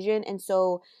decision. And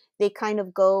so they kind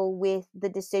of go with the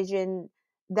decision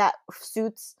that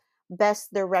suits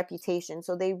best their reputation.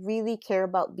 So they really care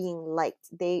about being liked.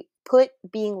 They put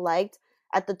being liked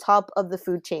at the top of the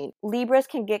food chain. Libras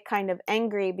can get kind of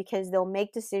angry because they'll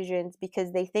make decisions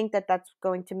because they think that that's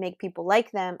going to make people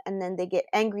like them, and then they get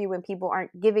angry when people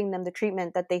aren't giving them the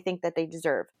treatment that they think that they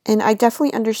deserve. And I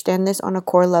definitely understand this on a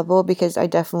core level because I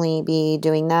definitely be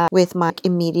doing that with my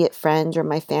immediate friends or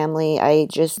my family. I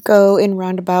just go in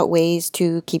roundabout ways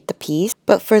to keep the peace.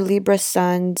 But for Libra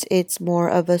suns, it's more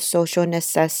of a social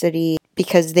necessity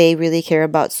because they really care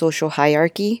about social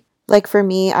hierarchy. Like for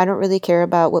me, I don't really care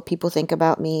about what people think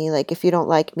about me. Like if you don't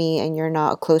like me and you're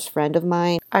not a close friend of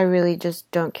mine, I really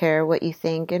just don't care what you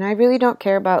think. And I really don't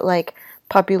care about like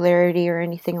popularity or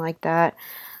anything like that.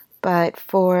 But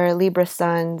for Libra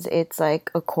suns, it's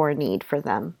like a core need for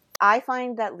them. I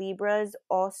find that Libras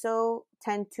also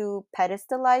tend to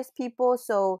pedestalize people.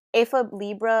 So if a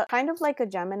Libra, kind of like a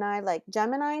Gemini, like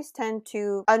Geminis tend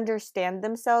to understand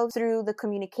themselves through the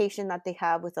communication that they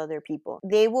have with other people.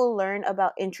 They will learn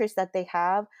about interests that they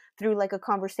have through like a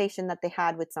conversation that they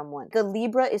had with someone. The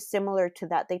Libra is similar to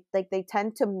that. They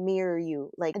tend to mirror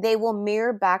you. Like they will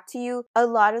mirror back to you. A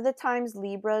lot of the times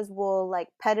Libras will like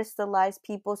pedestalize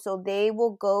people, so they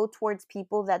will go towards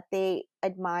people that they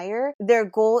admire. Their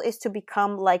goal is to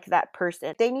become like that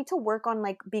person. They need to work on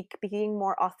like being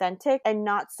more authentic and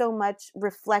not so much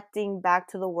reflecting back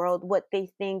to the world what they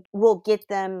think will get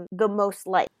them the most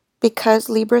like. Because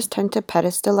Libras tend to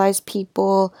pedestalize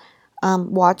people,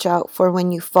 watch out for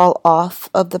when you fall off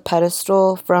of the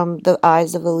pedestal from the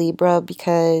eyes of a Libra,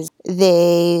 because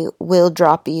they will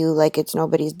drop you like it's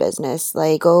nobody's business.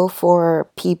 Like, go for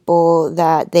people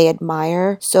that they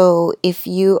admire. So if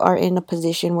you are in a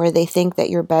position where they think that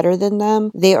you're better than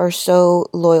them, they are so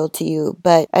loyal to you.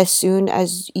 But as soon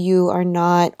as you are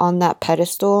not on that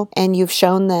pedestal and you've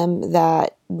shown them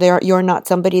that you're not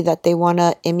somebody that they want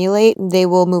to emulate, they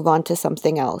will move on to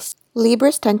something else.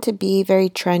 Libras tend to be very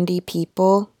trendy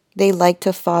people. They like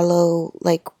to follow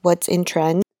like what's in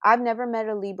trend. I've never met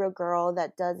a Libra girl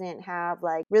that doesn't have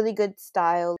like really good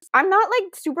style. I'm not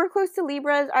like super close to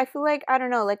Libras. I feel like, I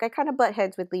don't know, like I kind of butt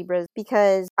heads with Libras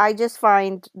because I just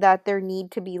find that their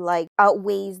need to be like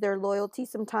outweighs their loyalty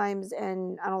sometimes,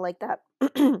 and I don't like that.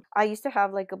 I used to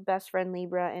have like a best friend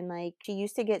Libra, and like she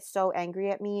used to get so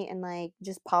angry at me and like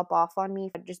just pop off on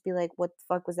me. I'd just be like, what the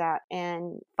fuck was that?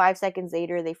 And 5 seconds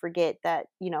later they forget that,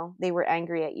 they were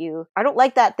angry at you. I don't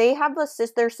like that. They have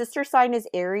their sister sign is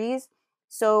Aries.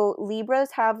 So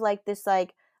Libras have like this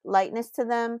like lightness to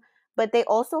them, but they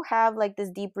also have like this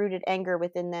deep rooted anger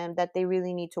within them that they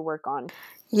really need to work on.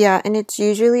 Yeah, and it's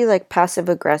usually like passive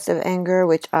aggressive anger,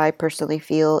 which I personally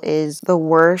feel is the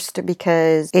worst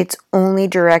because it's only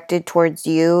directed towards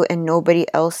you and nobody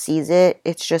else sees it.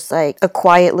 It's just like a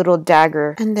quiet little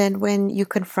dagger. And then when you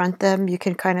confront them, you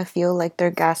can kind of feel like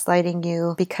they're gaslighting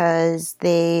you because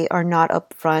they are not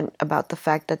upfront about the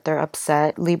fact that they're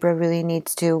upset. Libra really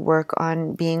needs to work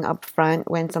on being upfront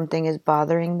when something is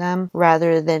bothering them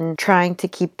rather than trying to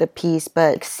keep the peace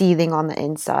but seething on the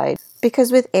inside.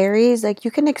 Because with Aries, like you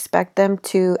can expect them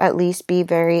to at least be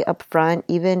very upfront,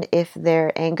 even if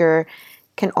their anger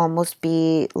can almost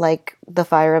be like the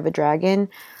fire of a dragon.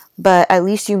 But at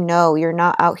least you're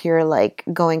not out here like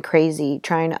going crazy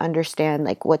trying to understand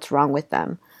like what's wrong with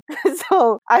them.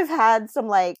 So I've had some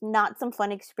like not some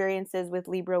fun experiences with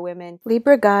Libra women.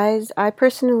 Libra guys, I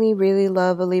personally really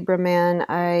love a Libra man.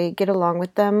 I get along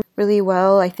with them really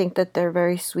well. I think that they're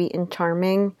very sweet and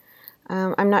charming.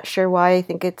 I'm not sure why. I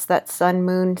think it's that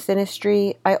sun-moon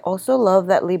synastry. I also love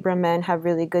that Libra men have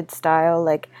really good style.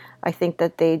 Like, I think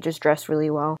that they just dress really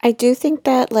well. I do think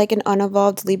that, like, an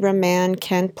unevolved Libra man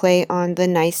can play on the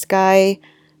nice guy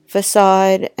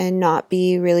facade and not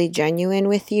be really genuine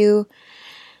with you.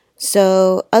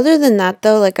 So, other than that,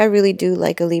 though, like, I really do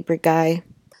like a Libra guy.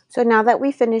 So now that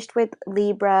we finished with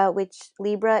Libra, which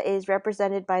Libra is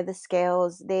represented by the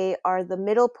scales, they are the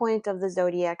middle point of the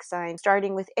zodiac sign,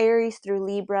 starting with Aries through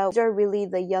Libra. These are really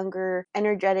the younger,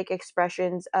 energetic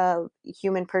expressions of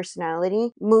human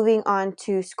personality. Moving on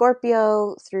to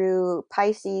Scorpio through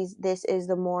Pisces, this is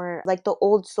the more like the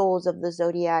old souls of the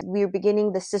zodiac. We're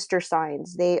beginning the sister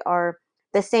signs. They are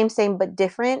the same but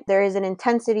different. There is an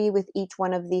intensity with each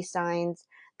one of these signs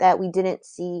that we didn't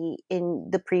see in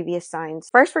the previous signs.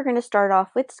 First, we're going to start off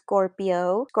with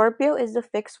Scorpio. Scorpio is the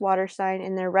fixed water sign,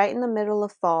 and they're right in the middle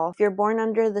of fall. If you're born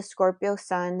under the Scorpio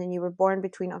sun, then you were born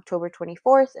between October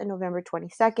 24th and November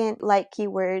 22nd. Like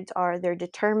keywords are they're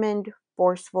determined,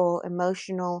 forceful,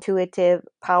 emotional, intuitive,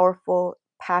 powerful,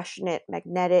 passionate,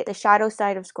 magnetic. The shadow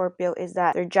side of Scorpio is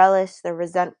that they're jealous, they're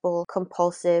resentful,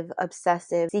 compulsive,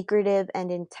 obsessive, secretive,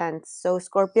 and intense. So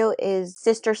Scorpio is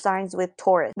sister signs with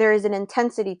Taurus. There is an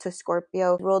intensity to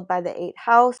Scorpio ruled by the 8th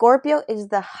house. Scorpio is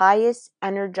the highest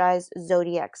energized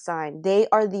zodiac sign. They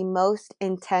are the most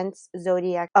intense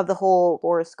zodiac of the whole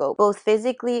horoscope. Both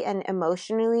physically and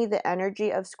emotionally, the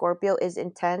energy of Scorpio is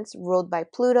intense, ruled by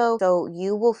Pluto. So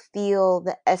you will feel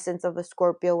the essence of a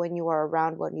Scorpio when you are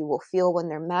around one. You will feel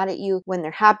when they're mad at you, when they're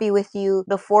happy with you.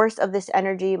 The force of this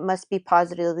energy must be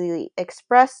positively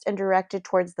expressed and directed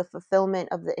towards the fulfillment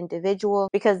of the individual,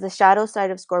 because the shadow side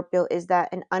of Scorpio is that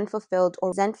an unfulfilled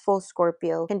or resentful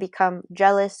Scorpio can become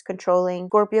jealous, controlling.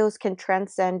 Scorpios can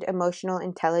transcend emotional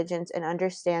intelligence and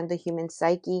understand the human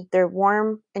psyche. They're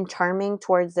warm and charming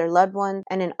towards their loved ones,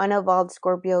 and an unevolved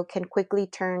Scorpio can quickly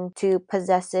turn to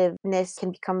possessiveness,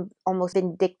 can become almost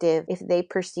vindictive if they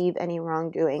perceive any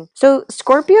wrongdoing. So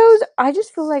Scorpios, I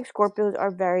just feel like Scorpios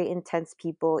are very intense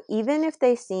people. Even if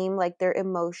they seem like they're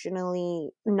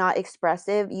emotionally not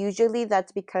expressive, usually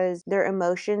that's because their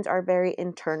emotions are very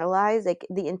internalized. Like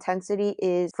the intensity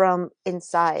is from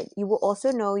inside. You will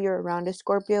also know you're around a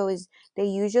Scorpio is they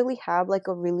usually have like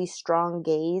a really strong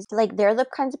gaze. Like they're the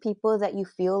kinds of people that you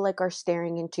feel like are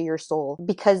staring into your soul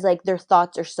because like their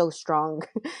thoughts are so strong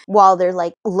while they're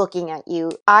like looking at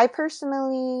you. I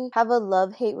personally have a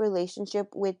love-hate relationship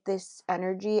with this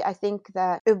energy. I think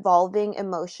that evolving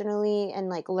emotionally and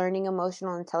like learning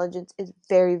emotional intelligence is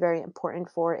very, very important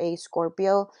for a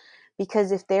Scorpio.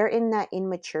 Because if they're in that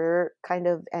immature kind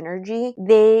of energy,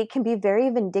 they can be very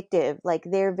vindictive. Like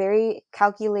they're very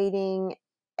calculating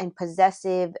and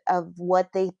possessive of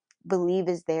what they believe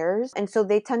is theirs. And so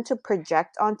they tend to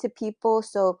project onto people.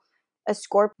 So a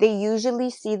Scorpio, they usually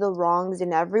see the wrongs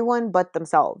in everyone but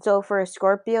themselves. So for a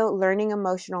Scorpio, learning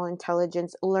emotional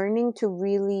intelligence, learning to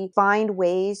really find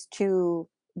ways to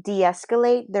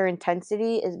de-escalate their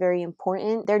intensity is very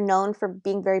important. They're known for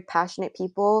being very passionate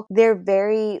people. They're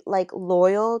very like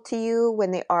loyal to you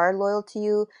when they are loyal to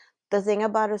you. The thing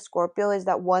about a Scorpio is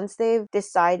that once they've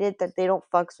decided that they don't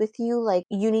fucks with you, like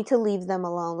you need to leave them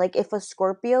alone. Like if a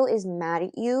Scorpio is mad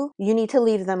at you, you need to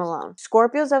leave them alone.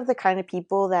 Scorpios are the kind of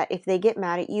people that if they get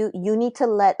mad at you, you need to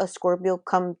let a Scorpio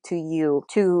come to you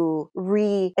to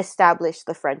re-establish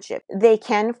the friendship. They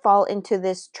can fall into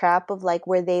this trap of like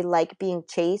where they like being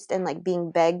chased and like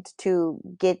being begged to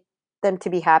get them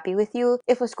to be happy with you.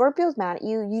 If a Scorpio's mad at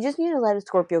you, you just need to let a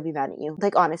Scorpio be mad at you.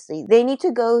 Like honestly, they need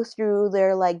to go through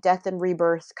their like death and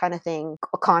rebirth kind of thing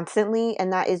constantly,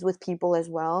 and that is with people as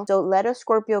well. So let a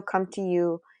Scorpio come to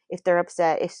you if they're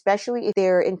upset, especially if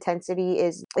their intensity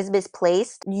is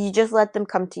misplaced. You just let them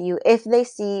come to you. If they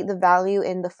see the value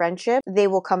in the friendship, they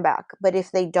will come back. But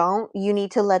if they don't, you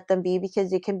need to let them be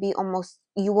because it can be almost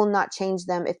you will not change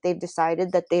them if they've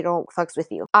decided that they don't fucks with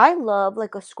you. I love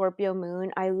like a Scorpio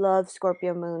moon. I love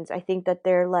Scorpio moons. I think that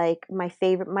they're like my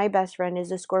favorite. My best friend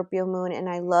is a Scorpio moon and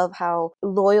I love how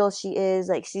loyal she is.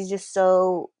 Like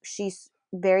she's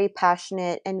very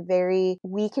passionate and very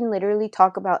we can literally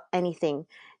talk about anything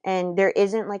and there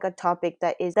isn't like a topic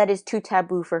that is too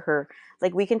taboo for her.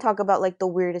 Like we can talk about like the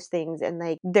weirdest things and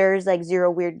like there's like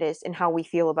zero weirdness in how we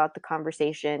feel about the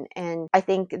conversation. And I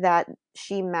think that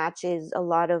she matches a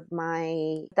lot of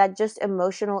my that just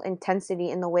emotional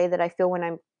intensity in the way that I feel when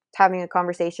I'm having a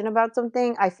conversation about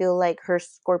something. I feel like her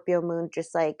Scorpio moon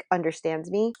just like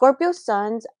understands me. Scorpio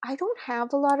suns, I don't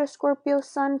have a lot of Scorpio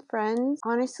sun friends.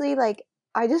 Honestly, like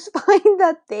I just find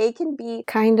that they can be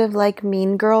kind of like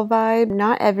mean girl vibe.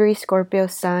 Not every Scorpio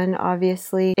sun,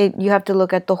 obviously. You have to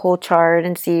look at the whole chart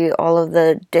and see all of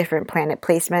the different planet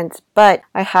placements. But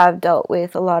I have dealt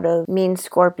with a lot of mean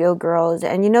Scorpio girls.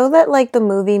 And you know that like the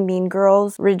movie Mean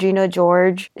Girls, Regina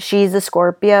George, she's a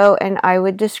Scorpio. And I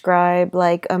would describe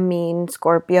like a mean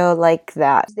Scorpio like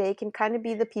that. They can kind of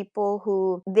be the people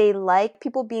who they like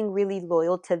people being really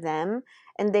loyal to them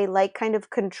and they like kind of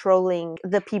controlling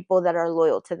the people that are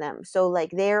loyal to them. So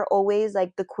like they're always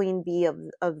like the queen bee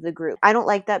of the group. I don't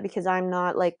like that because I'm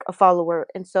not like a follower.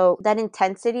 And so that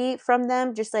intensity from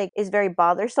them just like is very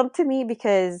bothersome to me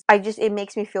because it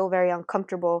makes me feel very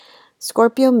uncomfortable.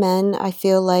 Scorpio men, I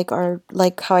feel like are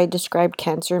like how I described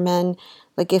Cancer men.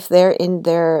 Like if they're in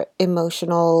their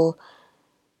emotional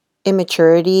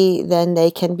immaturity, then they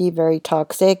can be very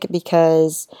toxic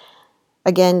because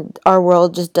again, our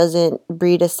world just doesn't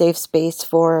breed a safe space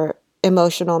for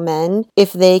emotional men.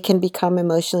 If they can become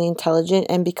emotionally intelligent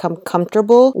and become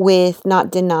comfortable with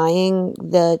not denying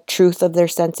the truth of their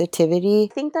sensitivity,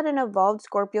 I think that an evolved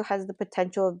Scorpio has the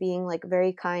potential of being like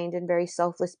very kind and very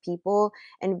selfless people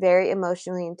and very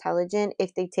emotionally intelligent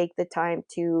if they take the time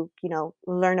to,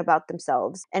 learn about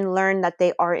themselves and learn that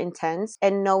they are intense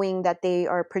and knowing that they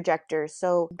are projectors.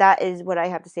 So that is what I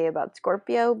have to say about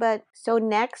Scorpio. But so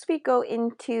next we go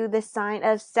into the sign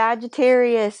of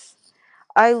Sagittarius.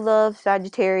 I love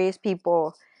Sagittarius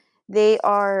people. They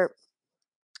are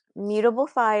mutable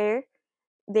fire.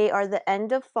 They are the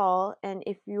end of fall. And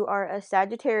if you are a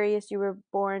Sagittarius, you were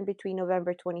born between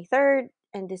November 23rd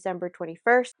and December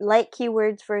 21st. Light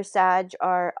keywords for Sag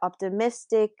are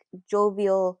optimistic,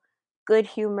 jovial, good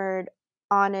humored,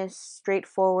 honest,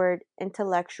 straightforward,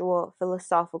 intellectual,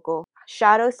 philosophical.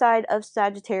 Shadow side of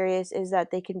Sagittarius is that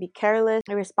they can be careless,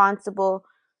 irresponsible,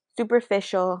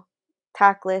 superficial,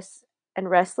 tactless, and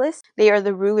restless. They are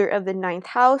the ruler of the ninth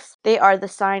house. They are the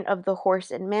sign of the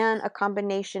horse and man, a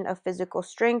combination of physical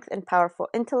strength and powerful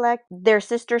intellect. Their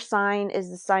sister sign is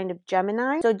the sign of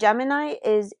Gemini. So Gemini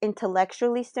is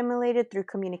intellectually stimulated through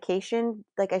communication.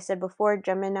 Like I said before,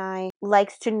 Gemini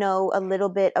likes to know a little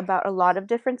bit about a lot of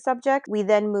different subjects. We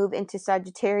then move into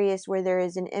Sagittarius, where there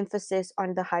is an emphasis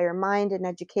on the higher mind and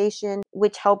education,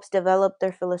 which helps develop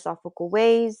their philosophical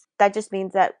ways. That just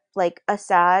means that like a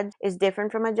Sag is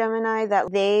different from a Gemini,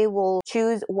 that they will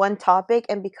choose one topic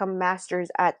and become masters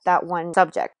at that one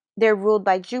subject. They're ruled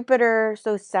by Jupiter,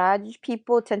 so Sag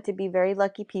people tend to be very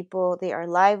lucky people. They are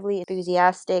lively,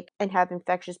 enthusiastic, and have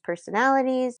infectious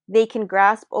personalities. They can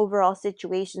grasp overall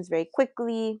situations very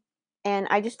quickly, and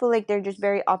I just feel like they're just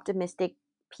very optimistic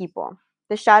people.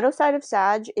 The shadow side of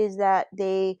Sag is that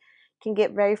they can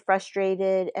get very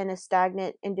frustrated, and a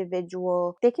stagnant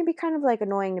individual, they can be kind of like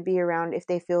annoying to be around if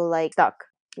they feel like stuck.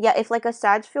 Yeah, if like a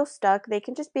Sag feels stuck, they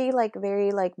can just be like very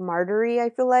like martyry,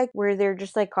 I feel like, where they're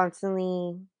just like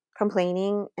constantly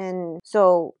complaining. And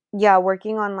so yeah,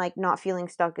 working on like not feeling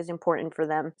stuck is important for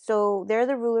them. So they're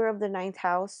the ruler of the ninth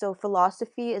house, so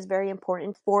philosophy is very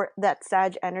important for that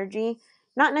Sag energy.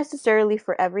 Not necessarily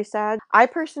for every Sag. I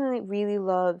personally really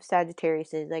love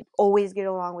Sagittariuses. Like, always get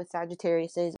along with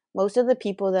Sagittariuses. Most of the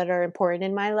people that are important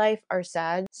in my life are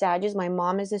Sag. Sages, my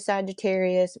mom is a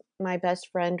Sagittarius. My best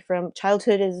friend from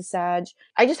childhood is a Sag.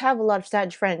 I just have a lot of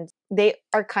Sag friends. They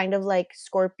are kind of like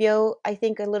Scorpio, I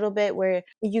think, a little bit, where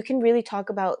you can really talk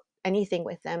about anything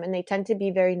with them, and they tend to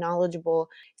be very knowledgeable,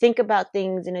 think about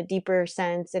things in a deeper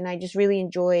sense, and I just really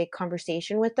enjoy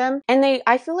conversation with them. And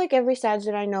I feel like every Sag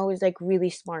that I know is like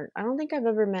really smart. I don't think I've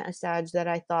ever met a Sag that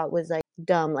I thought was like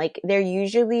dumb. Like, they're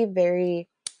usually very,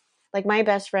 like my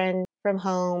best friend from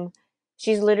home,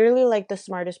 she's literally like the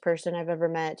smartest person I've ever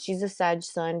met. She's a Sag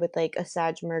sun with like a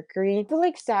Sag Mercury. I feel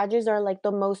like Sages are like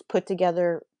the most put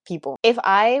together people. If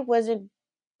I wasn't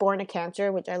born a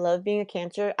Cancer, which I love being a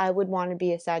Cancer, I would want to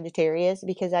be a Sagittarius,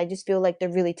 because I just feel like they're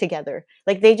really together.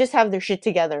 Like, they just have their shit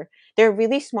together. They're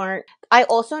really smart. I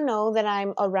also know that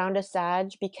I'm around a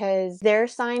Sag because their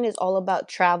sign is all about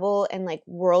travel and like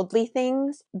worldly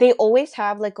things. They always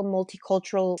have like a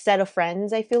multicultural set of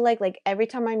friends. I feel like every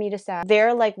time I meet a Sag,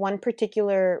 they're like one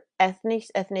particular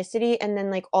ethnicity, and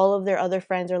then like all of their other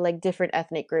friends are like different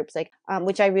ethnic groups, like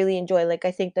which I really enjoy. Like,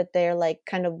 I think that they're like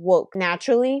kind of woke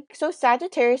naturally. So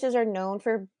Sagittariuses are known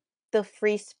for the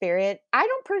free spirit. I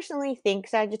don't personally think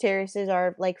Sagittariuses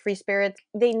are like free spirits.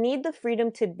 They need the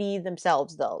freedom to be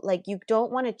themselves though. Like, you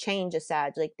don't want to change a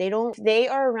Sag. Like, they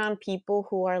are around people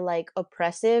who are like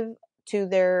oppressive to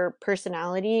their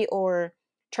personality, or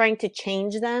trying to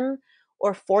change them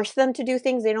or force them to do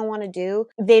things they don't want to do.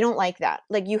 They don't like that.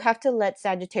 Like, you have to let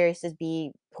Sagittariuses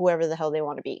be whoever the hell they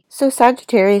want to be. So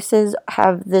Sagittariuses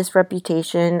have this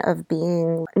reputation of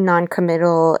being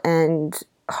non-committal and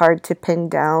hard to pin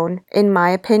down. In my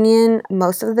opinion,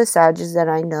 most of the Sages that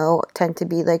I know tend to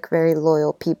be like very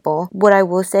loyal people. What I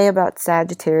will say about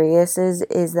Sagittariuses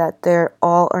is that they're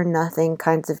all or nothing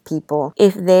kinds of people.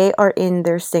 If they are in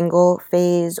their single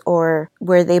phase, or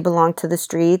where they belong to the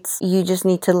streets, you just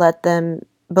need to let them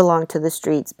belong to the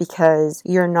streets, because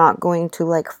you're not going to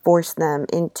like force them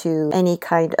into any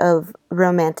kind of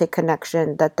romantic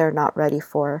connection that they're not ready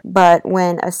for. But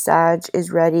when a Sag is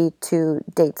ready to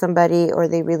date somebody, or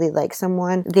they really like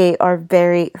someone, they are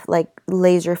very like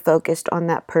laser focused on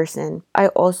that person. I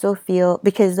also feel,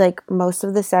 because like most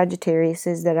of the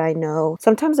Sagittariuses that I know,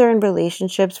 sometimes they're in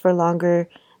relationships for longer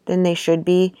than they should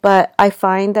be, but I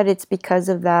find that it's because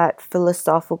of that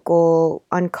philosophical,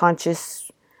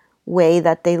 unconscious way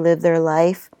that they live their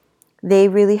life. They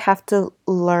really have to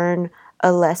learn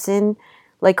a lesson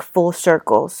like full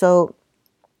circle. So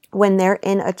when they're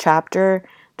in a chapter,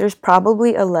 there's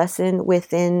probably a lesson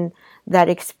within that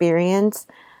experience,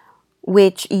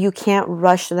 which you can't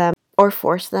rush them or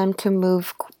force them to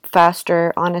move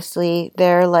faster. Honestly,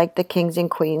 they're like the kings and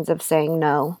queens of saying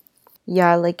no.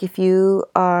 Yeah, like if you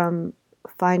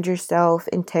find yourself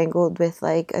entangled with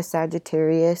like a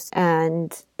Sagittarius,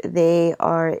 and they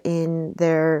are in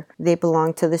they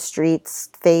belong to the streets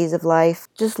phase of life,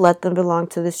 just let them belong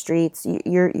to the streets.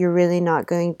 You're really not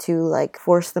going to like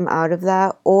force them out of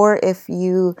that. Or if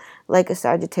you like a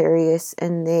Sagittarius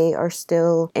and they are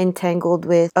still entangled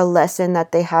with a lesson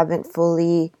that they haven't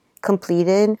fully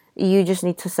completed, you just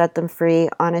need to set them free,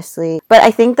 honestly. But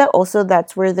I think that also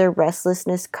that's where their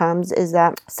restlessness comes, is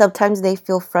that sometimes they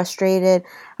feel frustrated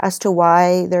as to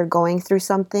why they're going through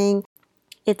something.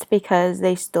 It's because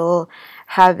they still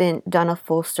haven't done a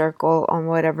full circle on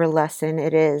whatever lesson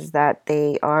it is that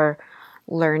they are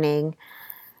learning.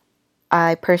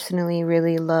 I personally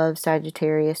really love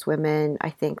Sagittarius women.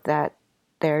 I think that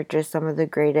They're just some of the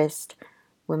greatest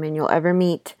women you'll ever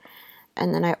meet.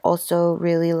 And then I also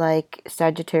really like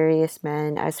Sagittarius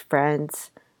men as friends.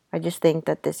 I just think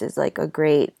that this is like a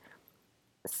great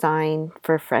sign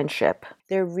for friendship.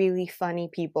 They're really funny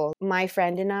people. My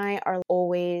friend and I are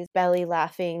always belly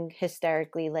laughing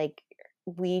hysterically. Like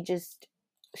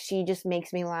she just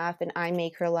makes me laugh and I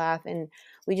make her laugh, and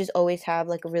we just always have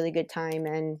like a really good time.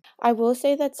 And I will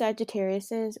say that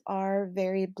Sagittariuses are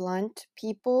very blunt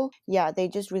people. Yeah, they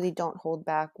just really don't hold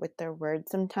back with their words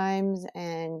sometimes,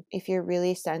 and if you're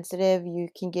really sensitive, you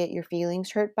can get your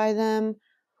feelings hurt by them.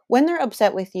 When they're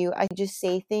upset with you, I just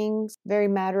say things very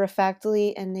matter of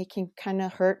factly, and they can kind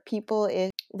of hurt people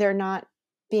if they're not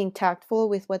being tactful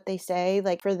with what they say.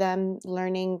 Like for them,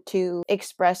 learning to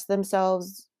express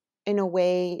themselves in a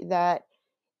way that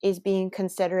is being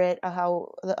considerate of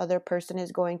how the other person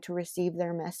is going to receive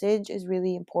their message is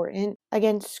really important.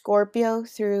 Again, Scorpio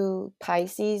through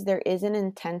Pisces, there is an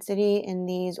intensity in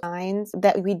these signs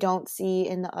that we don't see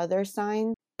in the other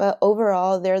signs. But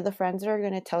overall, they're the friends that are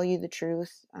going to tell you the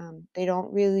truth. They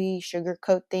don't really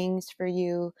sugarcoat things for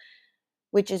you,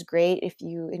 which is great if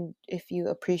you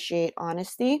appreciate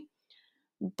honesty.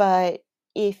 But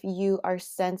if you are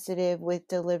sensitive with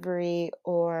delivery,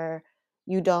 or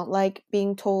you don't like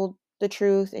being told the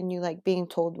truth and you like being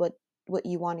told what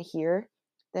you want to hear,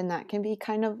 then that can be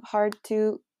kind of hard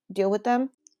to deal with them.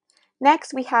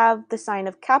 Next, we have the sign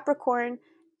of Capricorn.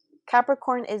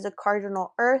 Capricorn is a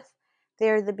cardinal earth. They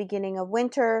are the beginning of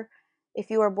winter. If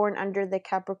you are born under the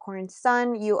Capricorn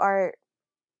sun, you are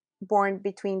born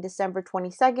between December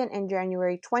 22nd and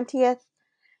January 20th.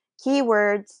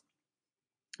 Keywords: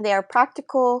 they are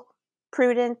practical,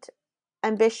 prudent,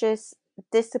 ambitious,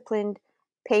 disciplined,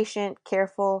 patient,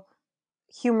 careful,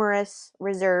 humorous,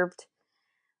 reserved.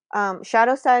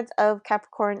 Shadow sides of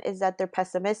Capricorn is that they're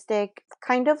pessimistic,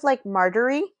 kind of like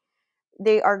martyry.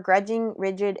 They are grudging,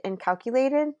 rigid, and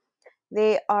calculated.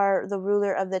 They are the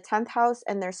ruler of the 10th house,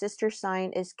 and their sister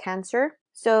sign is Cancer.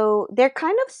 So they're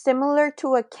kind of similar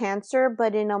to a Cancer,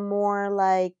 but in a more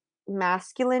like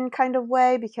masculine kind of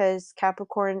way, because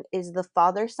Capricorn is the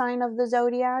father sign of the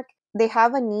zodiac. They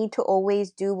have a need to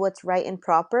always do what's right and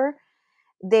proper.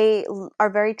 They are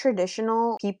very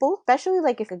traditional people, especially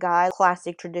like if a guy,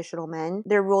 classic traditional men.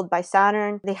 They're ruled by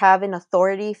Saturn. They have an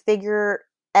authority figure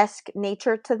esque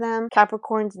nature to them.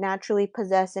 Capricorns naturally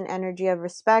possess an energy of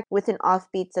respect with an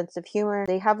offbeat sense of humor.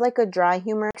 They have like a dry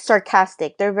humor,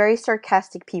 sarcastic. They're very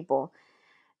sarcastic people.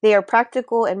 They are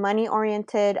practical and money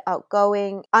oriented,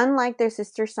 outgoing. Unlike their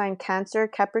sister sign Cancer,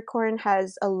 Capricorn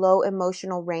has a low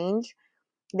emotional range.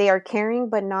 They are caring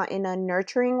but not in a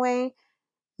nurturing way.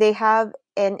 They have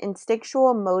an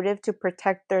instinctual motive to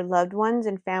protect their loved ones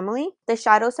and family. The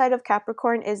shadow side of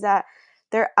Capricorn is that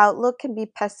their outlook can be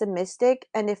pessimistic,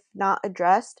 and if not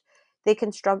addressed, they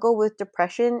can struggle with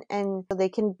depression, and they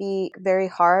can be very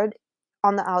hard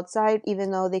on the outside,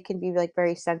 even though they can be like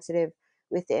very sensitive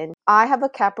within. I have a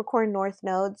Capricorn North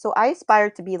Node, so I aspire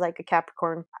to be like a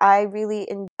Capricorn. I really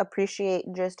appreciate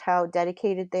just how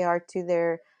dedicated they are to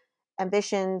their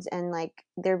ambitions, and like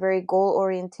they're very goal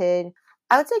oriented.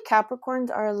 I would say Capricorns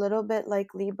are a little bit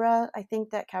like Libra. I think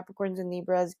that Capricorns and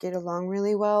Libras get along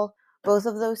really well. Both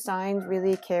of those signs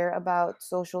really care about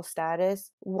social status,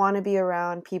 want to be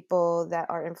around people that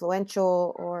are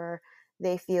influential or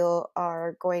they feel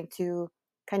are going to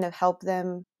kind of help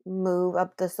them move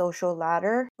up the social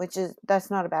ladder, that's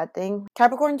not a bad thing.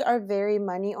 Capricorns are very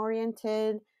money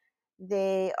oriented.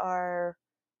 They are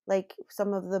like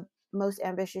some of the most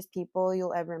ambitious people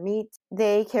you'll ever meet.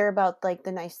 They care about like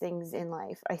the nice things in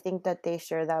life. I think that they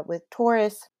share that with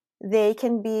Taurus. They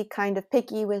can be kind of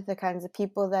picky with the kinds of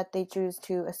people that they choose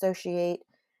to associate.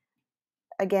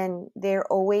 Again, they're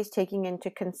always taking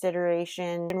into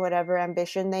consideration whatever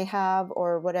ambition they have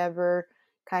or whatever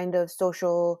kind of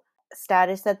social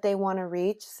status that they want to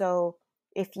reach. So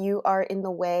if you are in the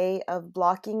way of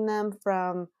blocking them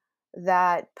from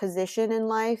that position in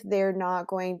life, they're not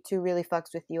going to really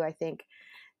fucks with you. I think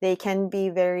they can be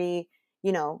very,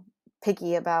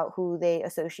 picky about who they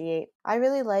associate. I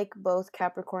really like both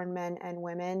Capricorn men and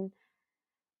women.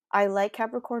 I like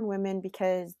Capricorn women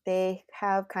because they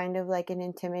have kind of like an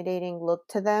intimidating look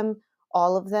to them.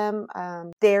 All of them.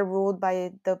 They're ruled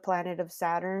by the planet of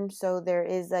Saturn. So there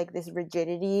is like this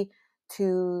rigidity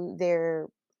to their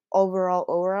overall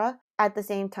aura. At the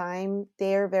same time,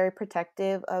 they're very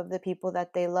protective of the people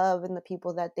that they love and the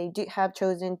people that they do have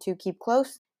chosen to keep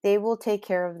close. They will take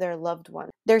care of their loved ones.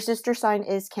 Their sister sign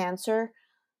is Cancer.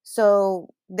 So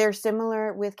they're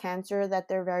similar with Cancer, that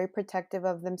they're very protective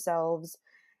of themselves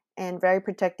and very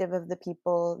protective of the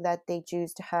people that they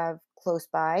choose to have close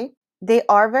by. They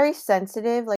are very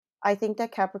sensitive. Like I think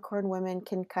that Capricorn women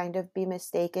can kind of be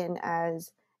mistaken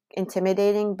as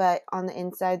intimidating, but on the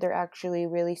inside they're actually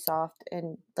really soft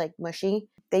and like mushy.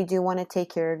 They do want to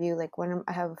take care of you. Like when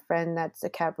I have a friend that's a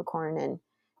Capricorn and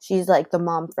she's like the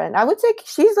mom friend. I would say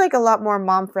she's like a lot more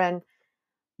mom friend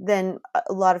than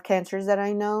a lot of Cancers that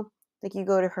I know. Like you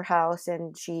go to her house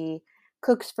and she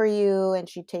cooks for you and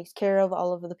she takes care of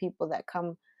all of the people that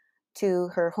come to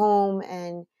her home,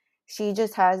 and she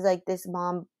just has like this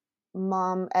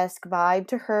mom-esque vibe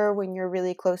to her when you're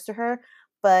really close to her.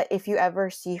 But if you ever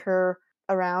see her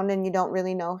around and you don't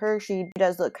really know her, she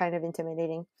does look kind of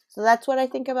intimidating. So that's what I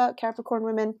think about Capricorn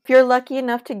women. If you're lucky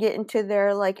enough to get into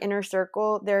their like inner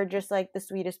circle, they're just like the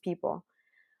sweetest people.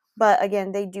 But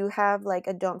again, they do have like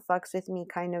a don't fucks with me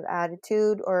kind of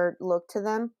attitude or look to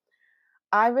them.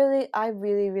 I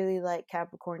really like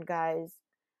Capricorn guys.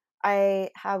 I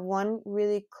have one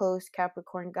really close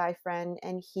Capricorn guy friend,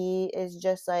 and he is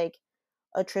just like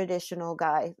a traditional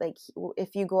guy. Like,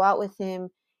 if you go out with him,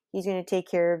 he's going to take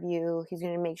care of you, he's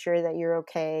going to make sure that you're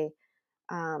okay.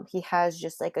 He has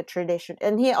just like a tradition,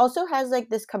 and he also has like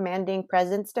this commanding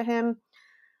presence to him.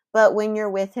 But when you're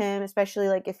with him, especially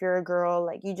like if you're a girl,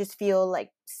 like you just feel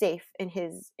like safe in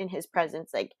his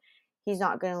presence. Like he's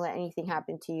not going to let anything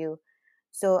happen to you.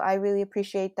 So I really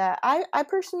appreciate that. I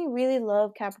personally really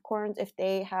love Capricorns if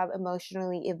they have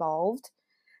emotionally evolved.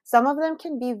 Some of them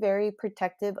can be very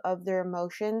protective of their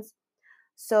emotions.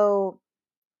 So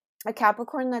a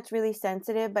Capricorn that's really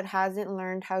sensitive but hasn't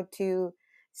learned how to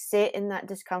sit in that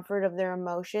discomfort of their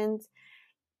emotions,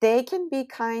 they can be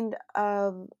kind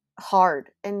of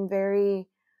hard and very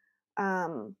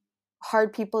um,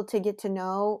 hard people to get to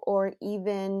know, or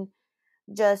even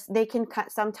just they can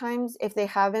sometimes, if they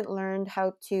haven't learned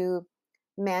how to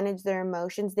manage their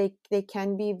emotions, they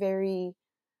can be very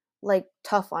like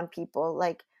tough on people.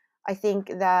 Like I think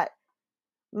that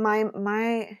my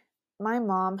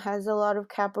mom has a lot of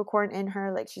Capricorn in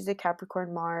her. Like she's a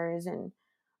Capricorn Mars and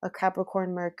a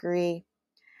Capricorn Mercury,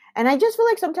 and I just feel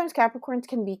like sometimes Capricorns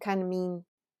can be kind of mean.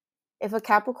 If a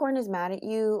Capricorn is mad at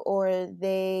you, or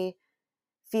they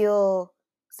feel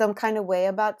some kind of way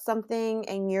about something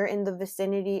and you're in the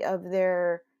vicinity of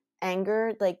their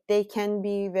anger, like they can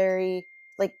be very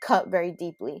like cut very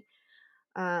deeply.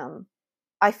 um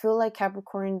I feel like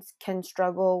Capricorns can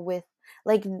struggle with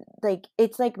like like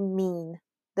it's like mean,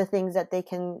 the things that they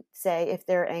can say if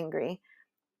they're angry.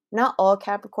 Not all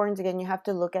Capricorns, again, you have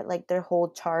to look at like their whole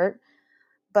chart,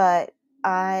 but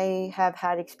I have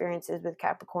had experiences with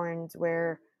Capricorns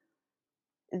where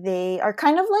they are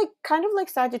kind of like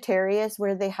Sagittarius,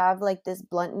 where they have like this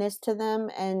bluntness to them,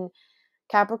 and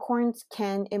Capricorns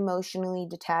can emotionally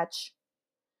detach.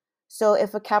 So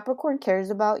if a Capricorn cares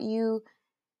about you,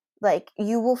 like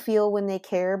you will feel when they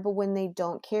care, but when they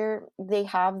don't care, they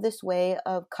have this way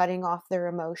of cutting off their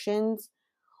emotions,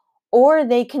 or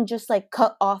they can just like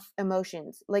cut off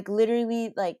emotions, like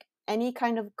literally like any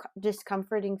kind of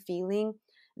discomforting feeling,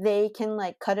 they can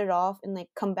like cut it off and like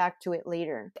come back to it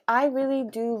later. I really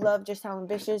do love just how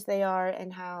ambitious they are,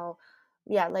 and how,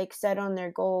 yeah, like set on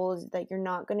their goals. Like you're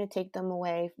not going to take them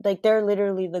away. Like they're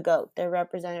literally the goat, they're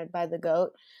represented by the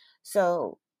goat.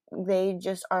 So they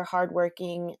just are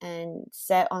hardworking and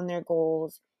set on their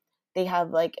goals. They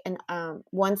have like an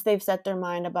once they've set their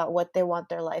mind about what they want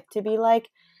their life to be like,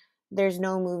 there's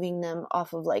no moving them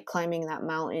off of like climbing that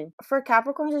mountain. For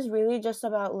Capricorns, it's really just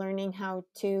about learning how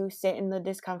to sit in the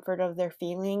discomfort of their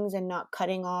feelings and not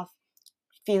cutting off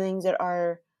feelings that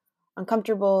are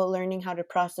uncomfortable, learning how to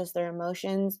process their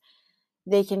emotions.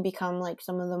 They can become like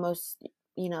some of the most,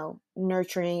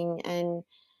 nurturing and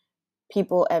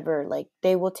people ever. Like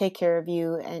they will take care of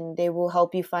you and they will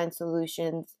help you find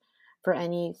solutions for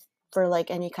any for like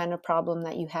any kind of problem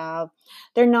that you have.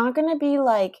 They're not going to be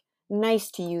like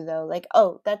nice to you though. Like,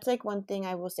 oh, that's like one thing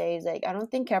I will say is like I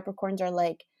don't think Capricorns are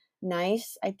like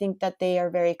nice. I think that they are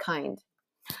very kind.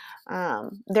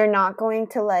 They're not going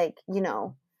to like,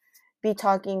 be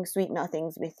talking sweet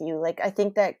nothings with you. Like I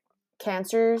think that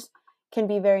Cancers can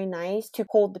be very nice to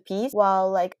hold the peace, while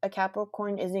like a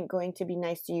Capricorn isn't going to be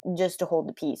nice to you just to hold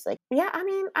the peace. Like, yeah, I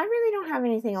mean, I really don't have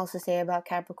anything else to say about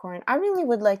Capricorn. I really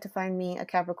would like to find me a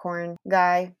Capricorn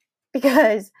guy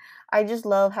because I just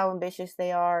love how ambitious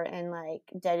they are and like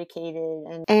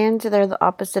dedicated, and they're the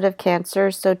opposite of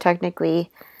Cancer, so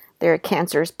technically they're a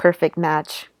Cancer's perfect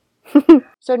match.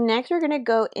 So next we're going to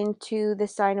go into the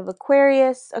sign of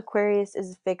Aquarius. Aquarius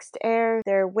is fixed air.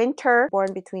 They're winter,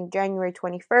 born between January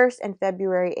 21st and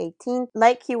February 18th.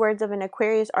 Light keywords of an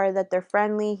Aquarius are that they're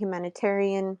friendly,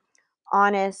 humanitarian,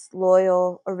 honest,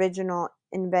 loyal, original,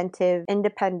 inventive,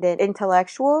 independent,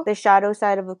 intellectual. The shadow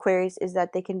side of Aquarius is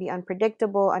that they can be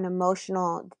unpredictable,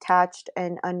 unemotional, detached,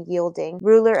 and unyielding.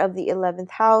 Ruler of the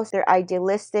 11th house, they're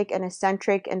idealistic and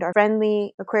eccentric and are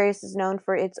friendly. Aquarius is known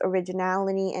for its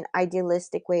originality and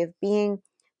idealistic way of being.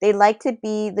 They like to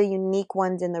be the unique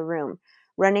ones in the room,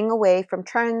 running away from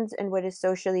trends and what is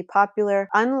socially popular.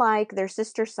 Unlike their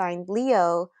sister sign,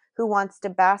 Leo, who wants to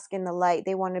bask in the light,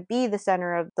 they want to be the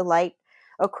center of the light.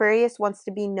 Aquarius wants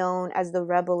to be known as the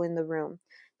rebel in the room.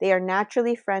 They are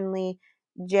naturally friendly,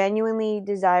 genuinely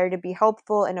desire to be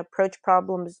helpful, and approach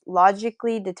problems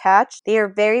logically detached. They are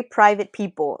very private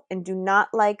people and do not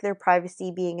like their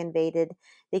privacy being invaded.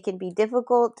 They can be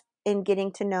difficult in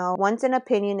getting to know. Once an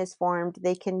opinion is formed,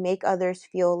 they can make others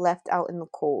feel left out in the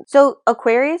cold. So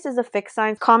Aquarius is a fixed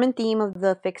sign. Common theme of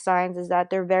the fixed signs is that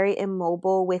they're very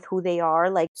immobile with who they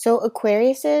are. So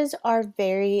Aquariuses are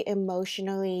very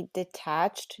emotionally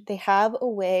detached. They have a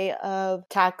way of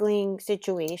tackling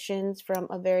situations from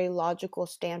a very logical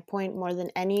standpoint more than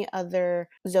any other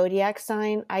zodiac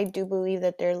sign. I do believe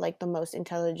that they're like the most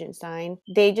intelligent sign.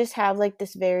 They just have like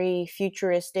this very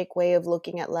futuristic way of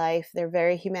looking at life. They're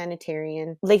very humanitarian.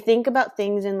 They think about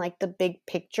things in like the big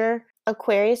picture.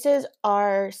 Aquariuses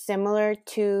are similar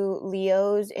to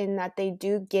Leos in that they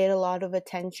do get a lot of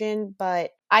attention,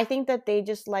 but I think that they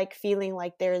just like feeling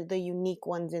like they're the unique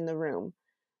ones in the room.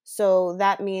 So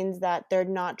that means that they're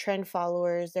not trend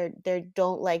followers. They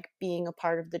don't like being a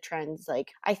part of the trends.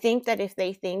 Like I think that if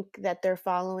they think that they're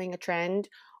following a trend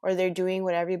or they're doing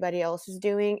what everybody else is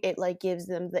doing, it like gives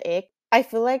them the ick. I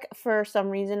feel like for some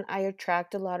reason I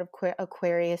attract a lot of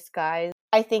Aquarius guys.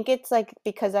 I think it's like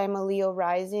because I'm a Leo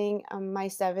rising, my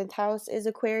 7th house is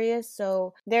Aquarius,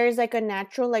 so there's like a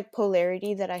natural like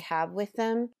polarity that I have with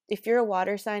them. If you're a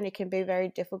water sign, it can be very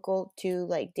difficult to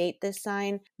like date this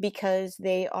sign because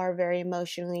they are very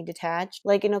emotionally detached.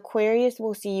 Like an Aquarius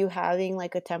will see you having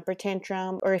like a temper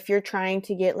tantrum, or if you're trying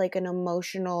to get like an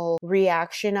emotional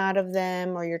reaction out of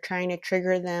them, or you're trying to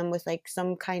trigger them with like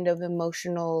some kind of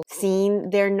emotional scene,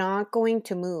 they're not going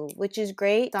to move, which is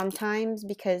great sometimes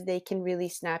because they can really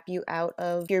snap you out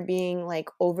of you're being like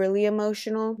overly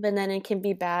emotional. But then it can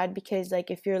be bad because like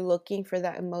if you're looking for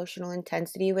that emotional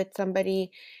intensity with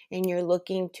somebody and you're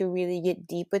looking to really get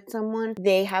deep with someone,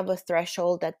 they have a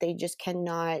threshold that they just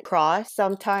cannot cross.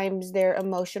 Sometimes their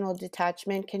emotional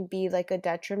detachment can be like a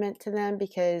detriment to them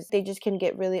because they just can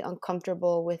get really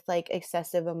uncomfortable with like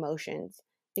excessive emotions.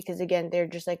 Because again, they're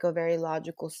just like a very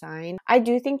logical sign. I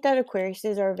do think that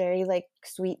Aquariuses are very like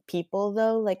sweet people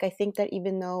though. Like I think that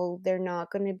even though they're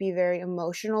not going to be very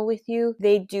emotional with you,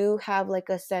 they do have like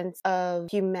a sense of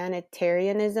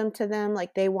humanitarianism to them.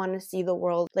 Like they want to see the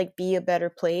world like be a better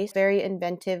place. Very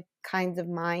inventive kinds of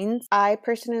minds. I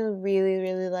personally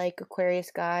really like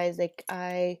Aquarius guys. Like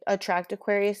I attract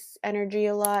Aquarius energy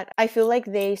a lot. I feel like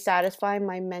they satisfy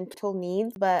my mental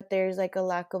needs, but there's like a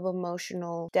lack of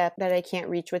emotional depth that I can't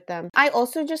reach with them. I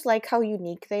also just like how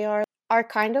unique they are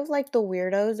kind of like the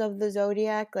weirdos of the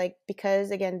zodiac, like because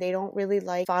again they don't really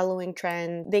like following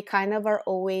trends. They kind of are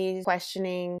always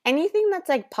questioning anything that's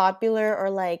like popular or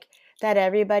like that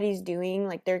everybody's doing.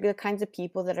 Like they're the kinds of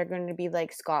people that are going to be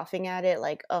like scoffing at it,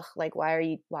 like ugh, like why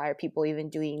are people even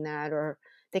doing that? Or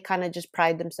they kind of just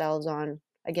pride themselves on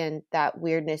again that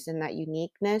weirdness and that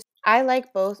uniqueness. I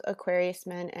like both Aquarius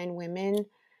men and women.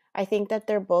 I think that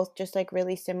they're both just like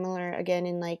really similar again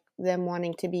in like them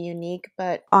wanting to be unique,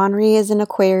 but Henri is an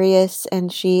Aquarius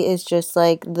and she is just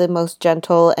like the most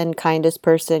gentle and kindest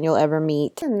person you'll ever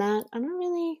meet. And that I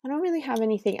don't really have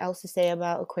anything else to say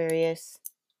about Aquarius.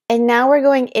 And now we're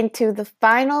going into the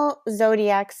final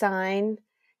zodiac sign,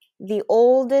 the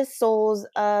oldest souls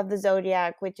of the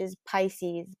zodiac, which is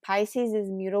Pisces. Pisces is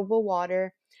mutable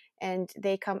water and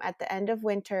they come at the end of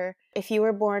winter. If you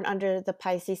were born under the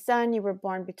Pisces sun, you were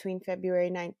born between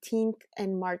February 19th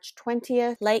and March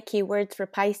 20th. Light keywords for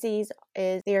Pisces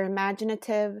is they're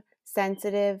imaginative,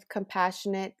 sensitive,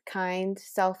 compassionate, kind,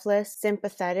 selfless,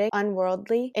 sympathetic,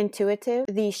 unworldly, intuitive.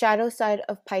 The shadow side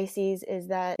of Pisces is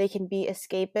that they can be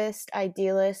escapist,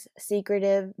 idealist,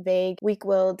 secretive, vague,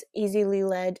 weak-willed, easily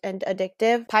led, and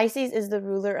addictive. Pisces is the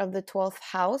ruler of the 12th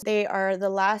house. They are the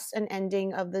last and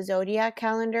ending of the zodiac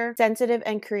calendar. Sensitive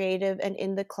and creative and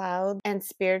in the clouds and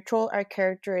spiritual are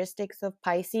characteristics of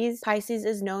Pisces. Pisces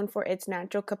is known for its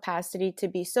natural capacity to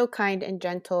be so kind and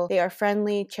gentle. They are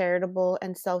friendly, charitable,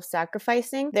 and self-satisfied.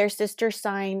 self-sacrificing. Their sister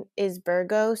sign is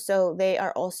Virgo, so they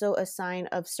are also a sign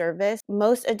of service.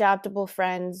 Most adaptable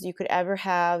friends you could ever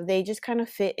have. They just kind of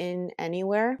fit in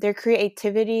anywhere. Their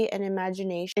creativity and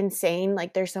imagination, insane.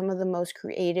 Like, they're some of the most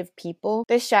creative people.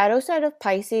 The shadow side of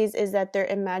Pisces is that their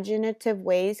imaginative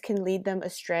ways can lead them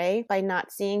astray by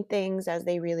not seeing things as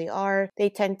they really are. They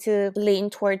tend to lean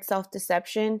towards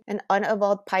self-deception, and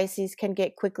unevolved Pisces can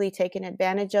get quickly taken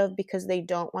advantage of because they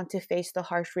don't want to face the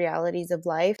harsh realities of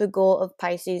life. The goal of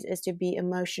Pisces is to be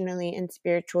emotionally and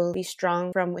spiritually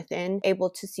strong from within, able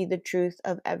to see the truth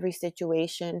of every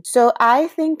situation. So I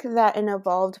think that an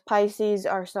evolved Pisces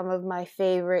are some of my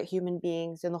favorite human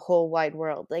beings in the whole wide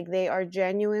world. Like, they are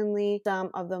genuinely some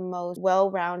of the most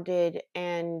well-rounded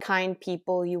and kind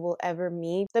people you will ever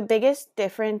meet. The biggest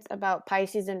difference about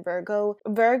Pisces and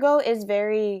Virgo is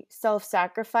very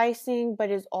self-sacrificing, but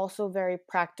is also very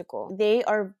practical. They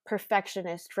are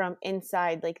perfectionists from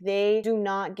inside. Like, they do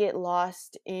not get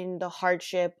lost in the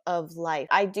hardship of life.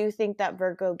 I do think that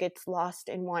Virgo gets lost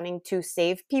in wanting to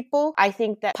save people. I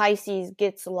think that Pisces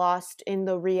gets lost in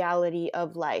the reality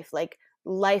of life. Like,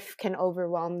 life can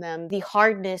overwhelm them, the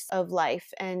hardness of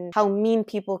life and how mean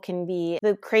people can be,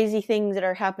 the crazy things that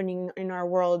are happening in our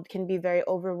world can be very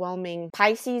overwhelming.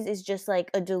 Pisces is just like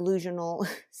a delusional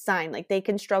sign. Like, they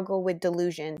can struggle with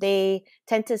delusion. They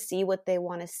tend to see what they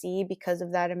want to see because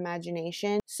of that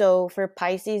imagination. So for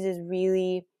Pisces is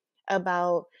really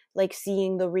about like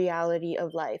seeing the reality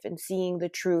of life and seeing the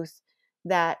truth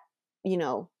that,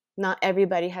 not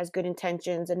everybody has good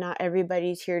intentions and not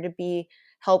everybody's here to be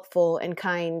helpful and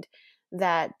kind,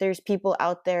 that there's people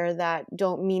out there that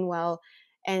don't mean well,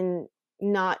 and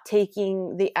not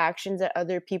taking the actions that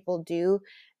other people do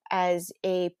as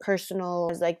a personal,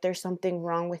 as like there's something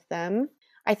wrong with them.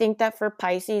 I think that for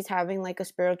Pisces, having like a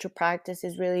spiritual practice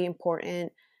is really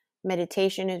important.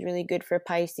 Meditation is really good for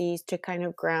Pisces to kind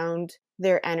of ground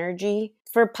their energy.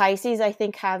 For Pisces, I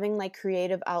think having like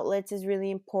creative outlets is really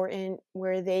important,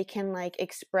 where they can like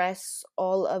express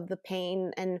all of the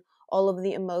pain and all of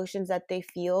the emotions that they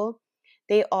feel.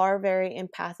 They are very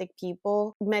empathic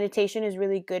people. Meditation is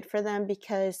really good for them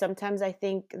because sometimes I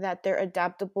think that their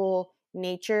adaptable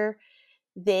nature,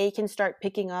 they can start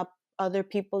picking up other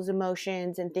people's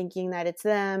emotions and thinking that it's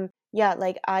them. Yeah,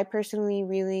 like, I personally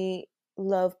really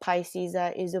love Pisces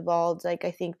that is evolved. Like,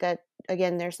 I think that,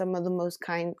 again, they're some of the most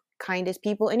kindest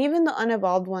people, and even the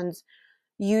unevolved ones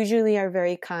usually are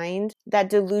very kind. That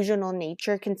delusional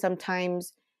nature can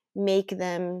sometimes make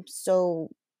them so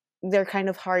they're kind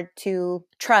of hard to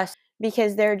trust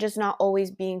because they're just not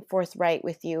always being forthright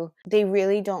with you. They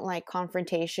really don't like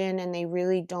confrontation and they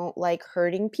really don't like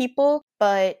hurting people,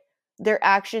 but their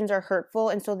actions are hurtful,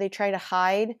 and so they try to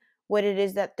hide what it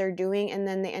is that they're doing, and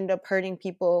then they end up hurting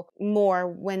people more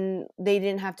when they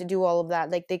didn't have to do all of that.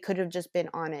 Like, they could have just been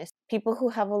honest. People who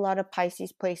have a lot of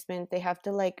Pisces placement, they have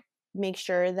to like make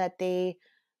sure that they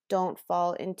don't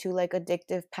fall into like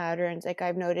addictive patterns. Like,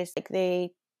 I've noticed like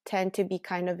they tend to be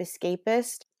kind of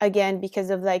escapist, again because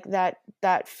of like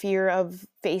that fear of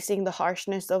facing the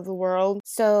harshness of the world.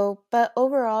 So, but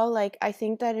overall, like, I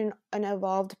think that an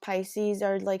evolved Pisces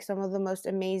are like some of the most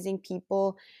amazing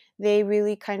people. They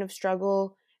really kind of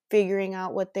struggle figuring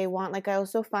out what they want. Like, I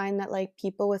also find that like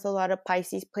people with a lot of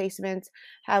Pisces placements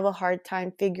have a hard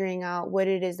time figuring out what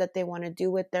it is that they want to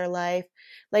do with their life.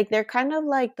 Like, they're kind of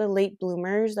like the late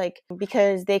bloomers, like,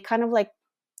 because they kind of like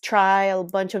try a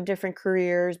bunch of different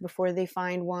careers before they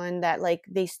find one that like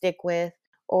they stick with,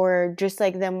 or just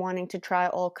like them wanting to try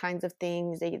all kinds of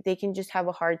things. They can just have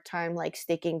a hard time like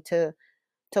sticking to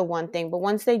one thing. But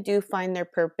once they do find their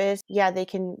purpose, yeah, they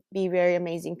can be very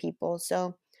amazing people.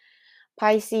 So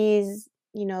Pisces,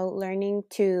 learning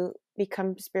to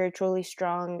become spiritually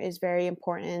strong is very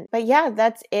important. But yeah,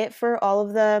 that's it for all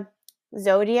of the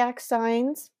zodiac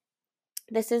signs.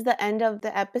 This is the end of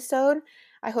the episode.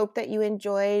 I hope that you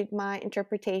enjoyed my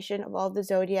interpretation of all the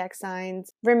zodiac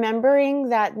signs. Remembering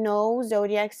that no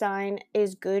zodiac sign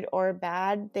is good or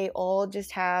bad. They all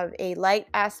just have a light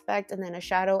aspect and then a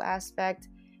shadow aspect.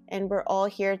 And we're all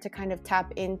here to kind of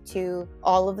tap into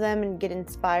all of them and get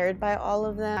inspired by all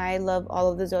of them. I love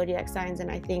all of the zodiac signs, and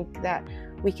I think that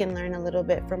we can learn a little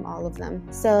bit from all of them.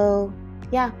 So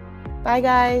yeah, bye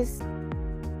guys.